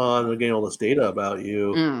glass on, they're getting all this data about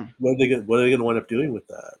you. What are they going to wind up doing with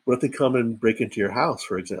that? What if they come and break into your house,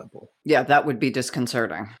 for example? Yeah, that would be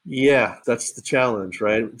disconcerting. Yeah, that's the challenge,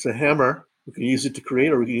 right? It's a hammer. We can use it to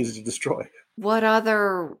create or we can use it to destroy. What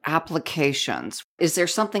other applications? Is there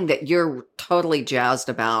something that you're totally jazzed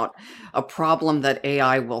about, a problem that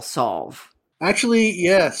AI will solve? Actually,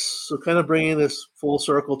 yes. So kind of bringing this full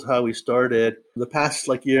circle to how we started. The past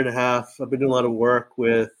year and a half, I've been doing a lot of work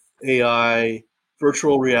with AI,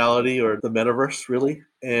 virtual reality, or the metaverse, really,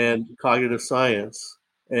 and cognitive science.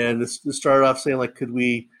 And this started off saying, could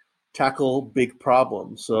we tackle big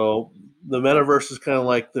problems? So the metaverse is kind of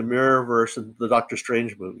like the Mirrorverse and the Doctor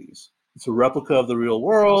Strange movies. It's a replica of the real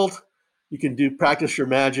world. you can practice your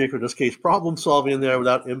magic, or in this case, problem solving in there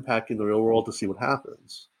without impacting the real world to see what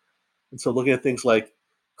happens. And so looking at things like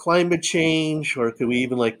climate change, or could we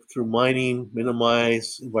even through mining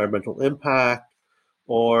minimize environmental impact,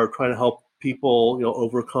 or trying to help people,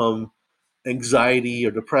 overcome anxiety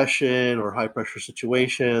or depression or high pressure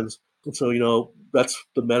situations. And so, that's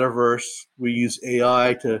the metaverse. We use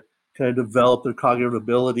AI to kind of develop their cognitive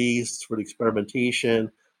abilities for the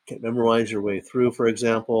experimentation. Can't memorize your way through, for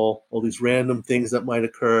example, all these random things that might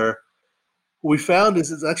occur. What we found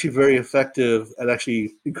is it's actually very effective at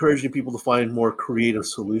actually encouraging people to find more creative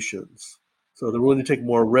solutions. So they're willing to take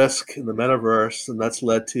more risk in the metaverse, and that's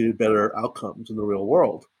led to better outcomes in the real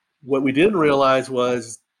world. What we didn't realize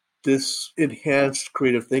was this enhanced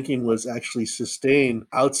creative thinking was actually sustained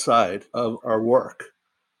outside of our work.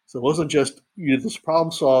 So it wasn't just you did this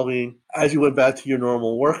problem solving. As you went back to your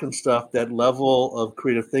normal work and stuff, that level of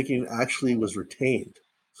creative thinking actually was retained.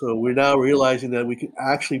 So we're now realizing that we can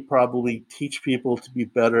actually probably teach people to be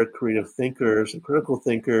better creative thinkers and critical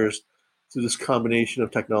thinkers through this combination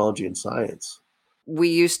of technology and science. We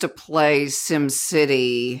used to play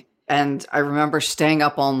SimCity, and I remember staying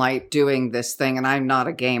up all night doing this thing, and I'm not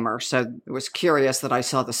a gamer, so it was curious that I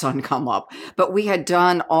saw the sun come up. But we had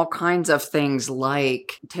done all kinds of things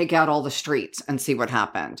like take out all the streets and see what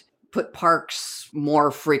happened. Put parks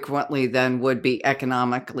more frequently than would be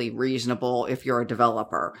economically reasonable if you're a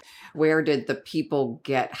developer. Where did the people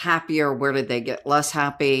get happier? Where did they get less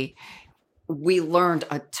happy? We learned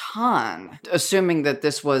a ton, assuming that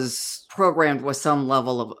this was programmed with some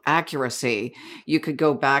level of accuracy. You could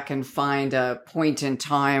go back and find a point in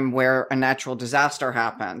time where a natural disaster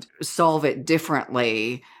happened, solve it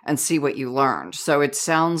differently, and see what you learned. So it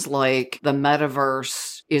sounds like the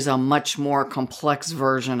metaverse is a much more complex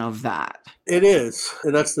version of that. It is.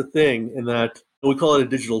 And that's the thing, in that we call it a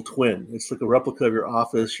digital twin. It's like a replica of your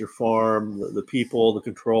office, your farm, the people, the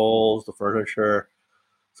controls, the furniture.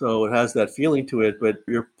 So it has that feeling to it, but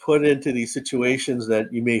you're put into these situations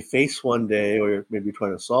that you may face one day, or you're maybe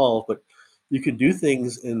trying to solve, but you can do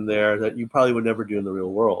things in there that you probably would never do in the real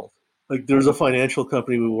world. Like there's a financial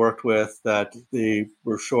company we worked with that they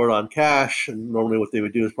were short on cash, and normally what they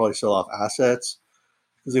would do is probably sell off assets.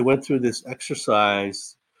 Because they went through this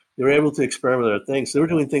exercise, they were able to experiment with other things. So they were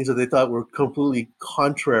doing things that they thought were completely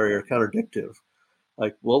contrary or contradictive.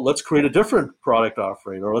 Like, well, let's create a different product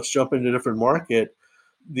offering, or let's jump into a different market.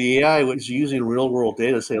 The AI was using real world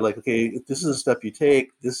data to say, like, okay, if this is a step you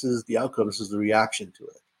take, this is the outcome, this is the reaction to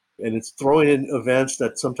it. And it's throwing in events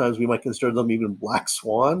that sometimes we might consider them even black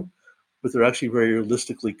swan, but they're actually very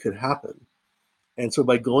realistically could happen. And so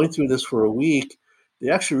by going through this for a week,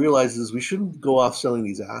 they actually realizes we shouldn't go off selling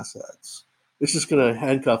these assets. It's just going to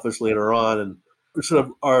handcuff us later on. And instead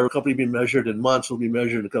of our company being measured in months, it'll be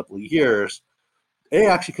measured in a couple of years. They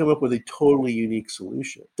actually come up with a totally unique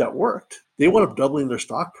solution that worked. They wound up doubling their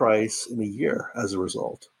stock price in a year as a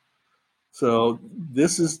result. So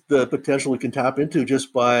this is the potential we can tap into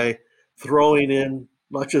just by throwing in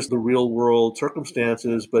not just the real world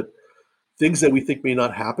circumstances, but things that we think may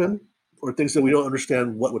not happen, or things that we don't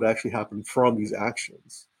understand what would actually happen from these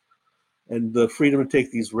actions. And the freedom to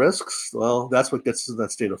take these risks, well, that's what gets us in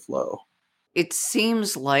that state of flow. It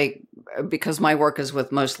seems like, because my work is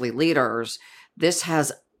with mostly leaders, this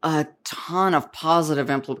has a ton of positive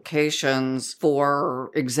implications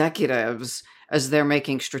for executives as they're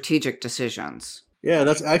making strategic decisions. Yeah,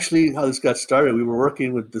 that's actually how this got started. We were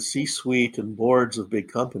working with the C-suite and boards of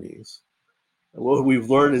big companies. And what we've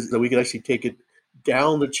learned is that we can actually take it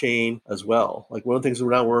down the chain as well. Like one of the things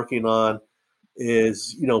we're now working on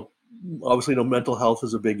is, obviously, mental health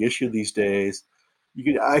is a big issue these days. You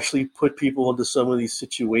can actually put people into some of these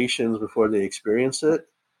situations before they experience it,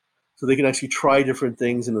 so they can actually try different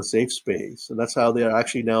things in a safe space. And that's how they're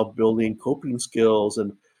actually now building coping skills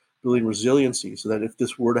and building resiliency, so that if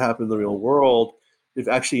this were to happen in the real world, they've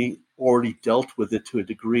actually already dealt with it to a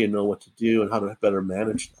degree and know what to do and how to better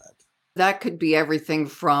manage that. That could be everything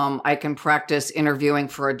from I can practice interviewing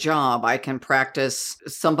for a job. I can practice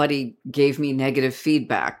somebody gave me negative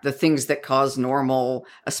feedback, the things that cause normal,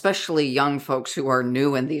 especially young folks who are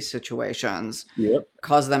new in these situations,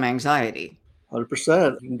 cause them anxiety.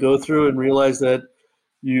 100%. You can go through and realize that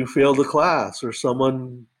you failed a class, or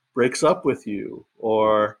someone breaks up with you,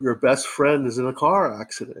 or your best friend is in a car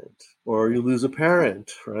accident, or you lose a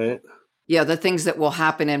parent, right? Yeah, the things that will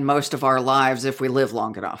happen in most of our lives if we live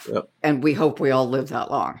long enough. Yep. And we hope we all live that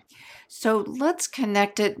long. So let's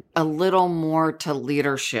connect it a little more to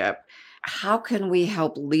leadership. How can we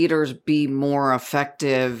help leaders be more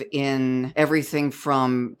effective in everything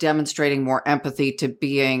from demonstrating more empathy to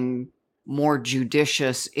being more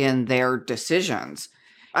judicious in their decisions?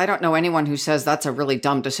 I don't know anyone who says that's a really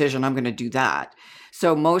dumb decision. I'm going to do that.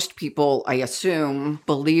 So most people, I assume,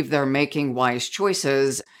 believe they're making wise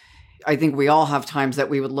choices. I think we all have times that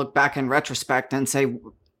we would look back in retrospect and say,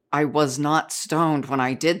 I was not stoned when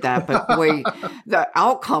I did that, but boy, the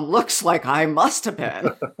outcome looks like I must have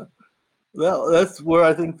been. Well, that's where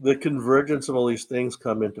I think the convergence of all these things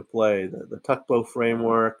come into play. The Tuckbow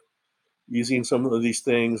framework, using some of these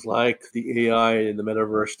things like the AI and the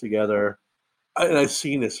metaverse together. And I've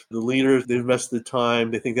seen this. The leaders, they've invested the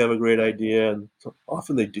time, they think they have a great idea, and so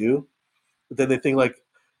often they do. But then they think like,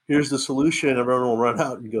 here's the solution, everyone will run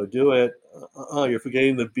out and go do it. You're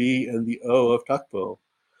forgetting the B and the O of Tuckbow.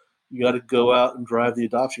 You got to go out and drive the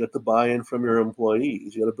adoption. You got the buy-in from your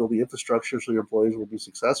employees. You got to build the infrastructure so your employees will be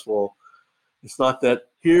successful. It's not that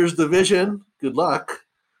here's the vision, good luck,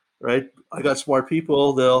 right? I got smart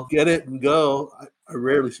people, they'll get it and go. I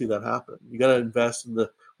rarely see that happen. You got to invest in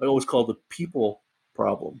I always call the people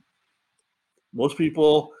problem. Most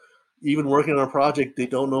people, even working on a project, they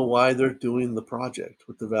don't know why they're doing the project,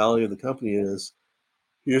 what the value of the company is.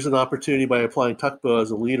 Here's an opportunity by applying Tuckbow as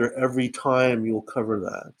a leader. Every time you'll cover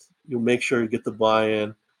that. You'll make sure you get the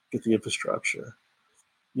buy-in, get the infrastructure.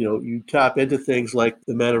 You tap into things like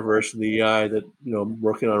the metaverse and the AI that, I'm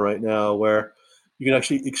working on right now, where you can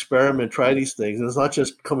actually experiment, try these things. And it's not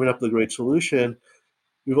just coming up with a great solution.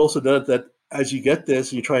 We've also done it that as you get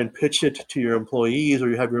this, you try and pitch it to your employees, or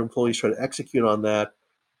you have your employees try to execute on that,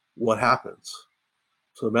 what happens?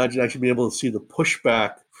 So imagine actually being able to see the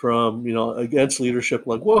pushback from, against leadership,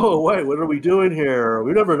 like, whoa, wait, what are we doing here?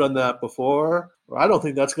 We've never done that before. Or I don't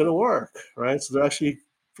think that's going to work, right? So they're actually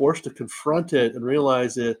forced to confront it and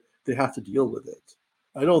realize that they have to deal with it.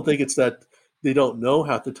 I don't think it's that they don't know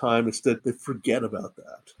half the time, it's that they forget about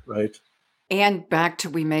that, right? And back to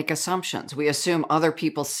we make assumptions. We assume other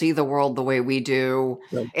people see the world the way we do.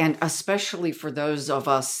 Right. And especially for those of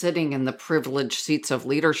us sitting in the privileged seats of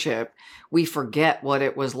leadership, we forget what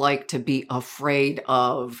it was like to be afraid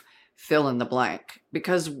of fill in the blank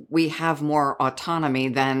because we have more autonomy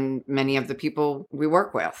than many of the people we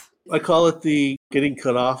work with. I call it the getting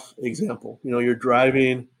cut off example. You're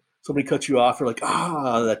driving, somebody cuts you off, you're like,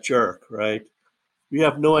 that jerk, right? You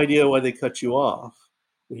have no idea why they cut you off.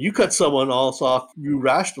 If you cut someone else off, you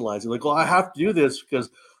rationalize it. Like, I have to do this because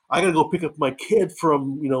I got to go pick up my kid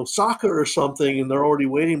from, soccer or something, and they're already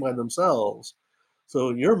waiting by themselves. So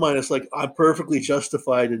in your mind, it's like, I'm perfectly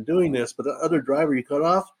justified in doing this, but the other driver you cut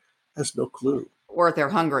off has no clue. Or they're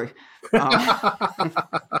hungry.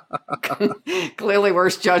 Clearly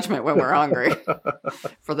worse judgment when we're hungry.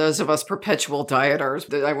 For those of us perpetual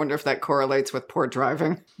dieters, I wonder if that correlates with poor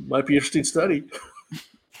driving. Might be an interesting study.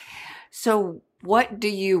 So what do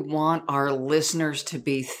you want our listeners to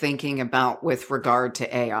be thinking about with regard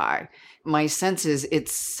to AI? My sense is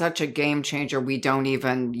it's such a game changer. We don't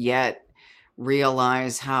even yet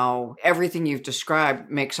realize how everything you've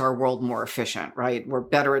described makes our world more efficient, right? We're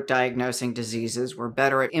better at diagnosing diseases. We're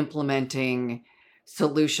better at implementing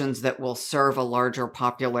solutions that will serve a larger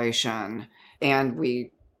population. And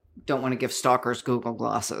we don't want to give stalkers Google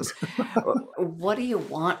glasses. What do you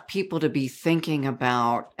want people to be thinking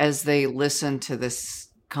about as they listen to this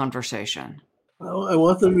conversation? I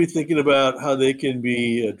want them to be thinking about how they can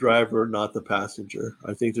be a driver, not the passenger.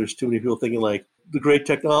 I think there's too many people thinking like the great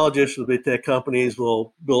technologists, the big tech companies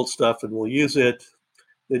will build stuff and will use it.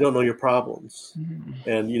 They don't know your problems. Mm-hmm.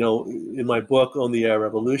 And, in my book, On the AI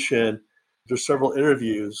Revolution, there's several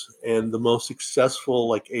interviews, and the most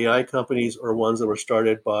successful AI companies are ones that were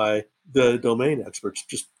started by the domain experts,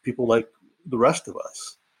 just people like the rest of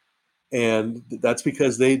us. And that's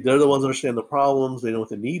because they're the ones that understand the problems, they know what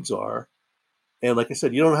the needs are. And like I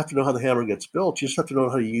said, you don't have to know how the hammer gets built, you just have to know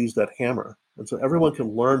how to use that hammer. And so everyone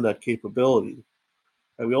can learn that capability.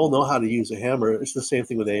 And we all know how to use a hammer. It's the same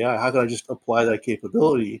thing with AI. How can I just apply that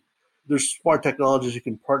capability? There's smart technologies you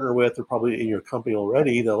can partner with. They're probably in your company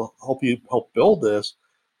already. They'll help build this.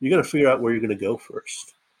 You got to figure out where you're going to go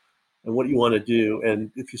first and what you want to do.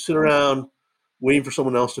 And if you sit around waiting for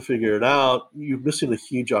someone else to figure it out, you're missing a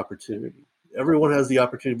huge opportunity. Everyone has the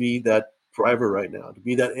opportunity to be that driver right now, to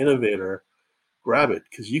be that innovator. Grab it,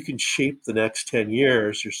 because you can shape the next 10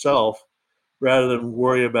 years yourself rather than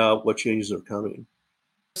worry about what changes are coming.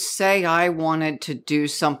 Say I wanted to do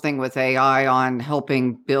something with AI on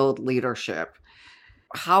helping build leadership.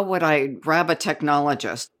 How would I grab a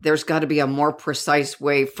technologist? There's got to be a more precise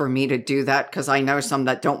way for me to do that because I know some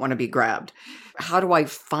that don't want to be grabbed. How do I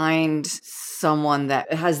find someone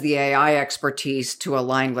that has the AI expertise to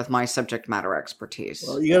align with my subject matter expertise?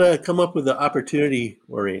 Well, you got to come up with the opportunity,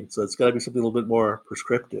 Maureen. So it's got to be something a little bit more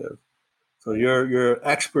prescriptive. So you're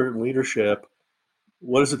expert in leadership.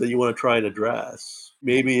 What is it that you want to try and address?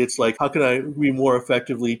 Maybe it's like, how can we more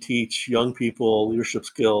effectively teach young people leadership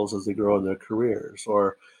skills as they grow in their careers?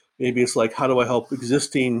 Or maybe it's like, how do I help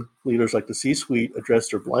existing leaders like the C-suite address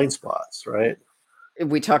their blind spots, right?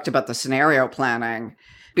 We talked about the scenario planning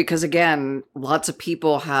because, again, lots of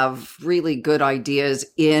people have really good ideas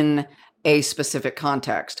in a specific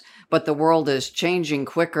context, but the world is changing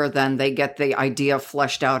quicker than they get the idea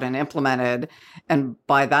fleshed out and implemented. And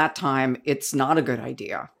by that time, it's not a good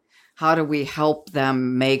idea. How do we help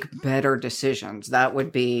them make better decisions? That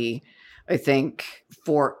would be, I think,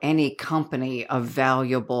 for any company, a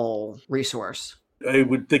valuable resource. I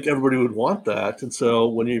would think everybody would want that. And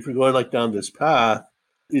so if you're going like down this path,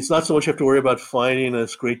 it's not so much you have to worry about finding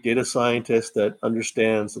this great data scientist that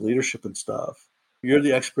understands the leadership and stuff. You're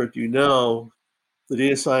the expert, the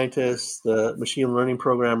data scientists, the machine learning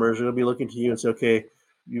programmers are going to be looking to you and say, okay,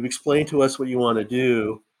 you've explained to us what you want to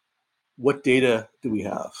do. What data do we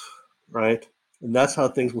have, right? And that's how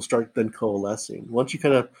things will start then coalescing. Once you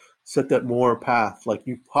kind of set that more path, like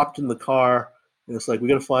you hopped in the car, and it's like, we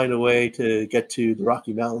got to find a way to get to the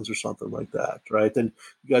Rocky Mountains or something like that, right? Then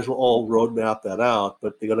you guys will all roadmap that out,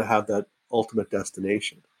 but they got to have that ultimate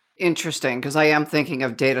destination. Interesting, because I am thinking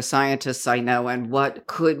of data scientists I know, and what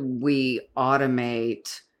could we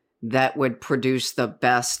automate that would produce the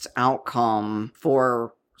best outcome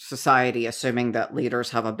for society, assuming that leaders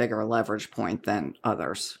have a bigger leverage point than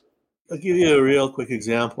others? I'll give you a real quick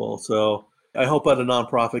example. So I help out a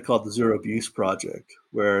nonprofit called the Zero Abuse Project,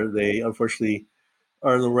 where they unfortunately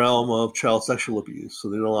are in the realm of child sexual abuse. So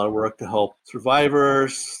they do a lot of work to help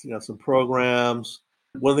survivors, some programs.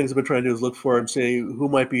 One of the things I've been trying to do is look for and say, who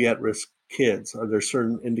might be at-risk kids? Are there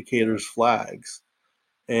certain indicators, flags?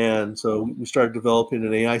 And so we started developing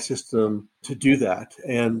an AI system to do that.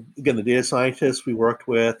 And again, the data scientists we worked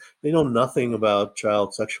with, they know nothing about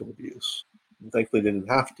child sexual abuse. And thankfully, they didn't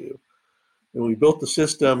have to. And when we built the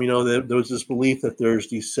system, there was this belief that there's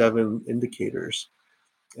these 7 indicators.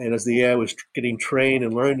 And as the AI was getting trained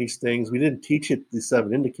and learning these things, we didn't teach it these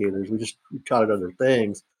 7 indicators. We taught it other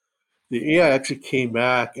things. The AI actually came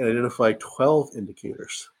back and identified 12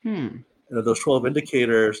 indicators. And of those 12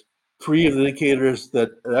 indicators, 3 of the indicators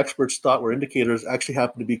that experts thought were indicators actually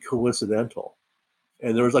happened to be coincidental.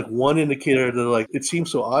 And there was like one indicator that it seemed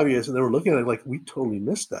so obvious, and they were looking at it like, we totally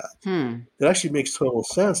missed that. That actually makes total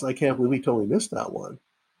sense. I can't believe we totally missed that one.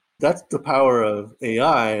 That's the power of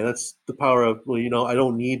AI, and that's the power of, I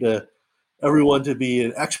don't need everyone to be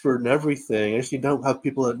an expert in everything. I just need to have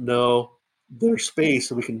people that know their space,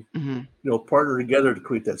 so we can, partner together to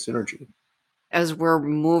create that synergy. As we're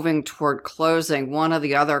moving toward closing, one of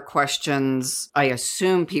the other questions I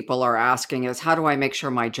assume people are asking is, how do I make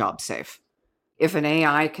sure my job's safe? If an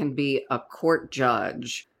AI can be a court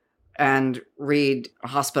judge and read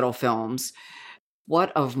hospital films,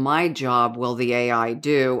 what of my job will the AI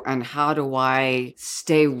do, and how do I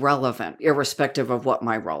stay relevant, irrespective of what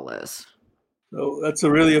my role is? So that's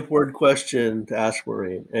a really important question to ask,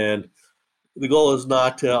 Maureen. And the goal is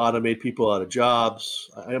not to automate people out of jobs.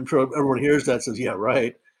 I'm sure everyone hears that and says, yeah,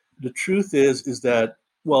 right. The truth is that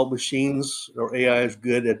while machines or AI is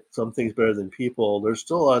good at some things better than people, there's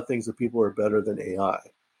still a lot of things that people are better than AI.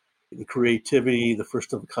 The creativity, the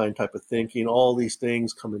first of a kind type of thinking, all these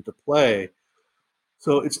things come into play.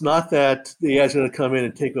 So it's not that the AI is going to come in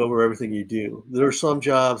and take over everything you do. There are some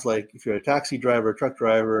jobs, like if you're a taxi driver, truck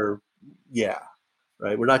driver, yeah,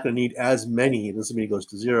 right? We're not going to need as many. It doesn't mean it goes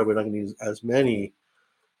to zero. We're not going to need as many.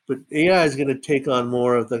 But AI is going to take on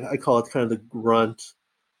more of I call it kind of the grunt,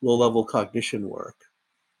 low-level cognition work.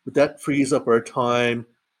 But that frees up our time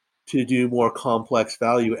to do more complex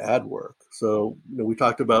value-add work. So, we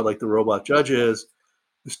talked about like the robot judges.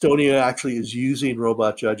 Estonia actually is using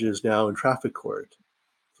robot judges now in traffic court.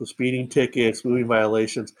 So speeding tickets, moving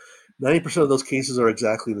violations, 90% of those cases are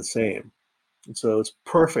exactly the same. And so it's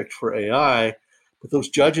perfect for AI. But those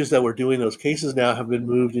judges that were doing those cases now have been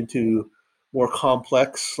moved into more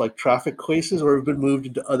complex, like traffic cases, or have been moved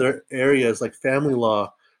into other areas like family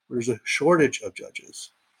law, where there's a shortage of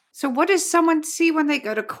judges. So what does someone see when they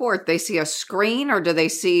go to court? They see a screen, or do they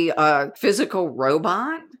see a physical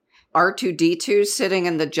robot? R2-D2 sitting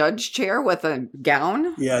in the judge chair with a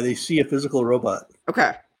gown? Yeah, they see a physical robot.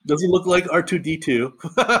 Okay. Doesn't look like R2-D2.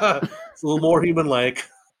 It's a little more human-like.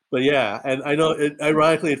 But yeah, and I know,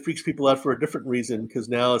 ironically, it freaks people out for a different reason, because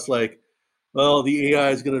now it's like, well, the AI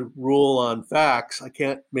is going to rule on facts. I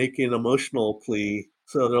can't make an emotional plea.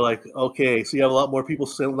 So they're like, okay, so you have a lot more people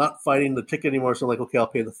still not fighting the ticket anymore. So I'm like, okay, I'll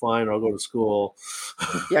pay the fine or I'll go to school.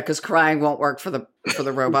 Yeah, because crying won't work for the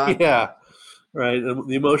robot. Yeah, right.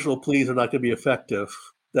 The emotional pleas are not going to be effective.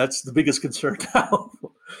 That's the biggest concern now.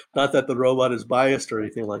 Not that the robot is biased or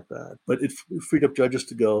anything like that, but it freed up judges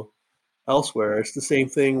to go elsewhere. It's the same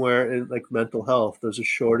thing where in like mental health, there's a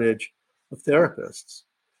shortage of therapists.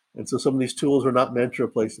 And so some of these tools are not meant to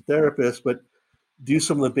replace the therapist, but do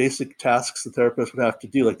some of the basic tasks the therapist would have to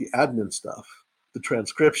do, like the admin stuff, the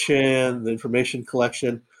transcription, the information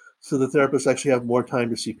collection, so the therapists actually have more time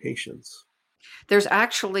to see patients. There's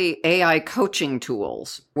actually AI coaching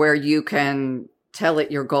tools where you can tell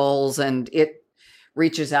it your goals and it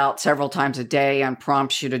reaches out several times a day and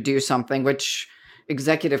prompts you to do something, which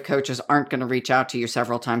executive coaches aren't going to reach out to you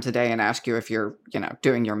several times a day and ask you if you're,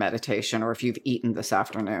 doing your meditation or if you've eaten this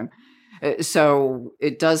afternoon. So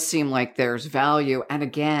it does seem like there's value. And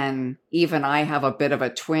again, even I have a bit of a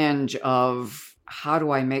twinge of how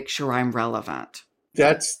do I make sure I'm relevant?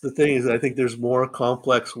 That's the thing, is that I think there's more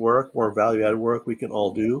complex work, more value-added work we can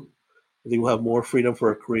all do. I think we'll have more freedom for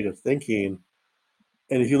our creative thinking.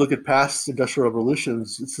 And if you look at past industrial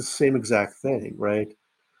revolutions, it's the same exact thing, right?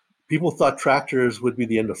 People thought tractors would be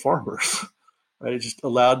the end of farmers, right? It just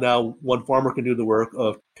allowed now one farmer can do the work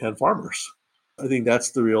of 10 farmers. I think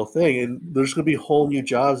that's the real thing. And there's going to be whole new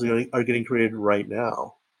jobs that are getting created right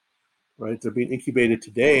now, right? They're being incubated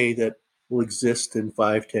today that will exist in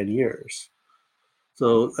 5-10 years.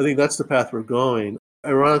 So I think that's the path we're going.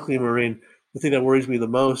 Ironically, Maureen, the thing that worries me the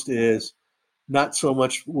most is not so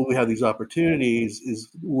much will we have these opportunities, is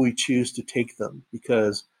will we choose to take them?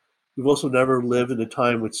 Because we've also never lived in a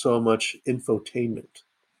time with so much infotainment.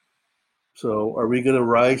 So are we going to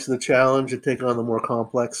rise to the challenge and take on the more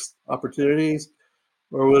complex opportunities?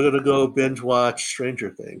 Or are we going to go binge watch Stranger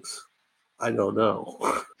Things? I don't know.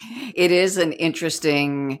 It is an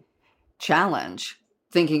interesting challenge.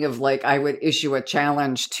 Thinking of I would issue a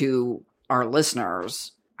challenge to our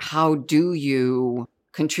listeners. How do you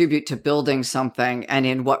contribute to building something, and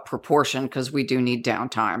in what proportion? Because we do need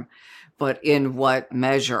downtime, but in what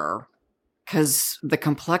measure? Because the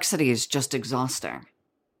complexity is just exhausting.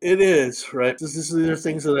 It is, right? These are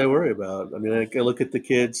things that I worry about. I mean, I look at the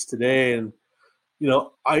kids today and,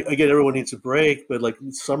 I get everyone needs a break, but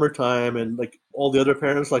it's summertime and all the other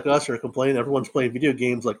parents like us are complaining. Everyone's playing video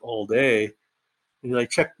games all day. And I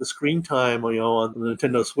check the screen time, on the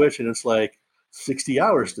Nintendo Switch, and it's 60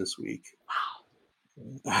 hours this week.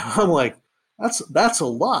 Wow. I'm like, that's a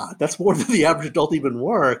lot. That's more than the average adult even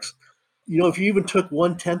works. If you even took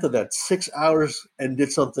 1/10 of that, 6 hours, and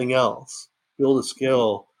did something else, build a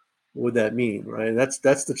skill, what would that mean, right?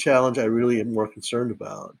 That's the challenge I really am more concerned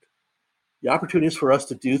about. The opportunities for us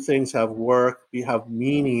to do things, have work, have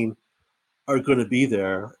meaning, are going to be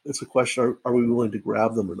there. It's a question, are we willing to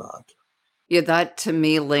grab them or not? Yeah, that to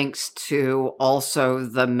me links to also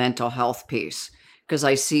the mental health piece, because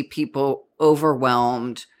I see people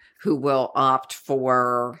overwhelmed who will opt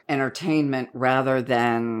for entertainment rather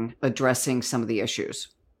than addressing some of the issues.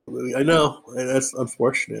 I know, and that's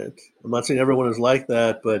unfortunate. I'm not saying everyone is like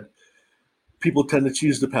that, but people tend to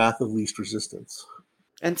choose the path of least resistance.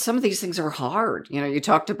 And some of these things are hard. You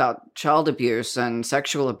talked about child abuse and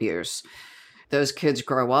sexual abuse. Those kids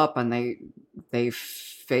grow up and they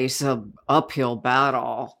face an uphill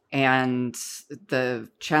battle, and the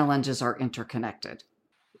challenges are interconnected.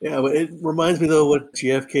 Yeah, but it reminds me, though, what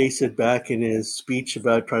JFK said back in his speech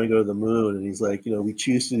about trying to go to the moon. And he's like, we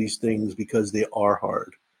choose to do these things because they are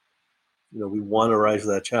hard. We want to rise to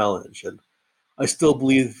that challenge. And I still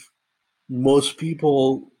believe most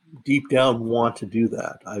people deep down want to do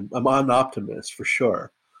that. I'm an optimist for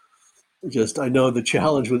sure. I know the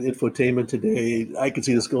challenge with infotainment today, I can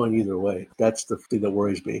see this going either way. That's the thing that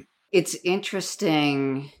worries me. It's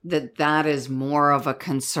interesting that is more of a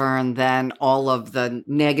concern than all of the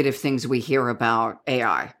negative things we hear about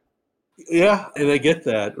AI. Yeah, and I get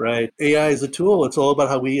that, right? AI is a tool. It's all about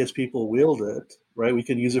how we as people wield it, right? We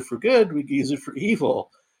can use it for good, we can use it for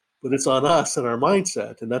evil, but it's on us and our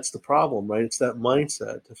mindset. And that's the problem, right? It's that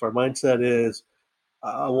mindset. If our mindset is,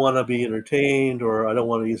 I want to be entertained, or I don't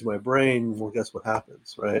want to use my brain, well, guess what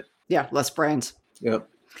happens, right? Yeah, less brains. Yep.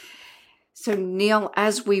 So Neil,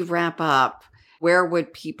 as we wrap up, where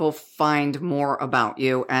would people find more about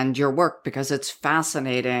you and your work? Because it's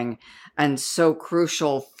fascinating and so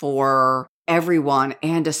crucial for everyone,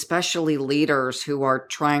 and especially leaders who are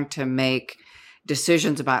trying to make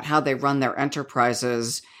decisions about how they run their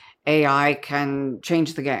enterprises. AI can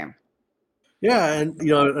change the game. Yeah, and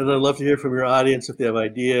and I'd love to hear from your audience if they have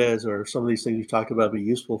ideas or some of these things you talked about be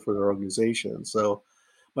useful for their organization. So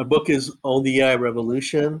my book is Own the AI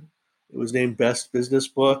Revolution. It was named Best Business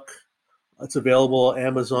Book. It's available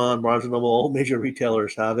Amazon, Barnes & Noble, all major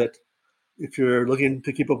retailers have it. If you're looking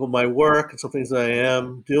to keep up with my work and some things that I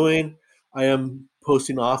am doing, I am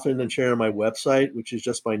posting often and sharing on my website, which is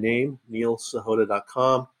just my name,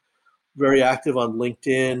 neilsahota.com. Very active on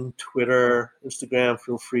LinkedIn, Twitter, Instagram.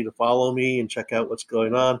 Feel free to follow me and check out what's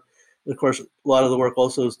going on. And of course, a lot of the work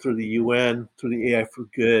also is through the UN, through the AI for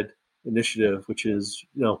Good initiative, which is,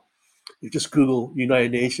 you just Google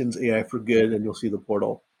United Nations AI for Good and you'll see the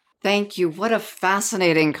portal. Thank you. What a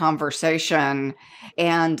fascinating conversation.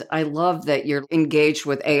 And I love that you're engaged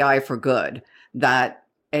with AI for good, that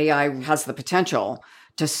AI has the potential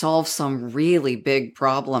to solve some really big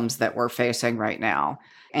problems that we're facing right now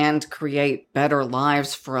and create better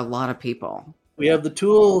lives for a lot of people. We have the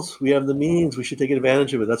tools, we have the means, we should take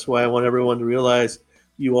advantage of it. That's why I want everyone to realize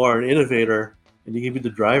you are an innovator and you can be the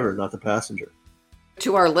driver, not the passenger.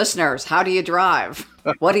 To our listeners, how do you drive?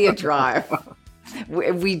 What do you drive?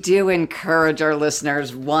 We do encourage our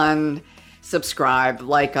listeners, one, subscribe,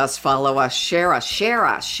 like us, follow us,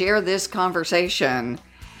 share this conversation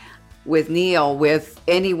with Neil, with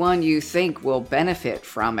anyone you think will benefit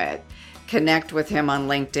from it. Connect with him on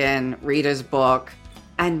LinkedIn, read his book,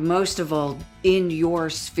 and most of all, in your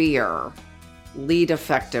sphere, lead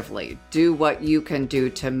effectively. Do what you can do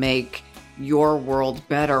to make your world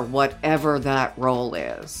better, whatever that role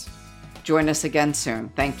is. Join us again soon.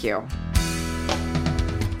 Thank you.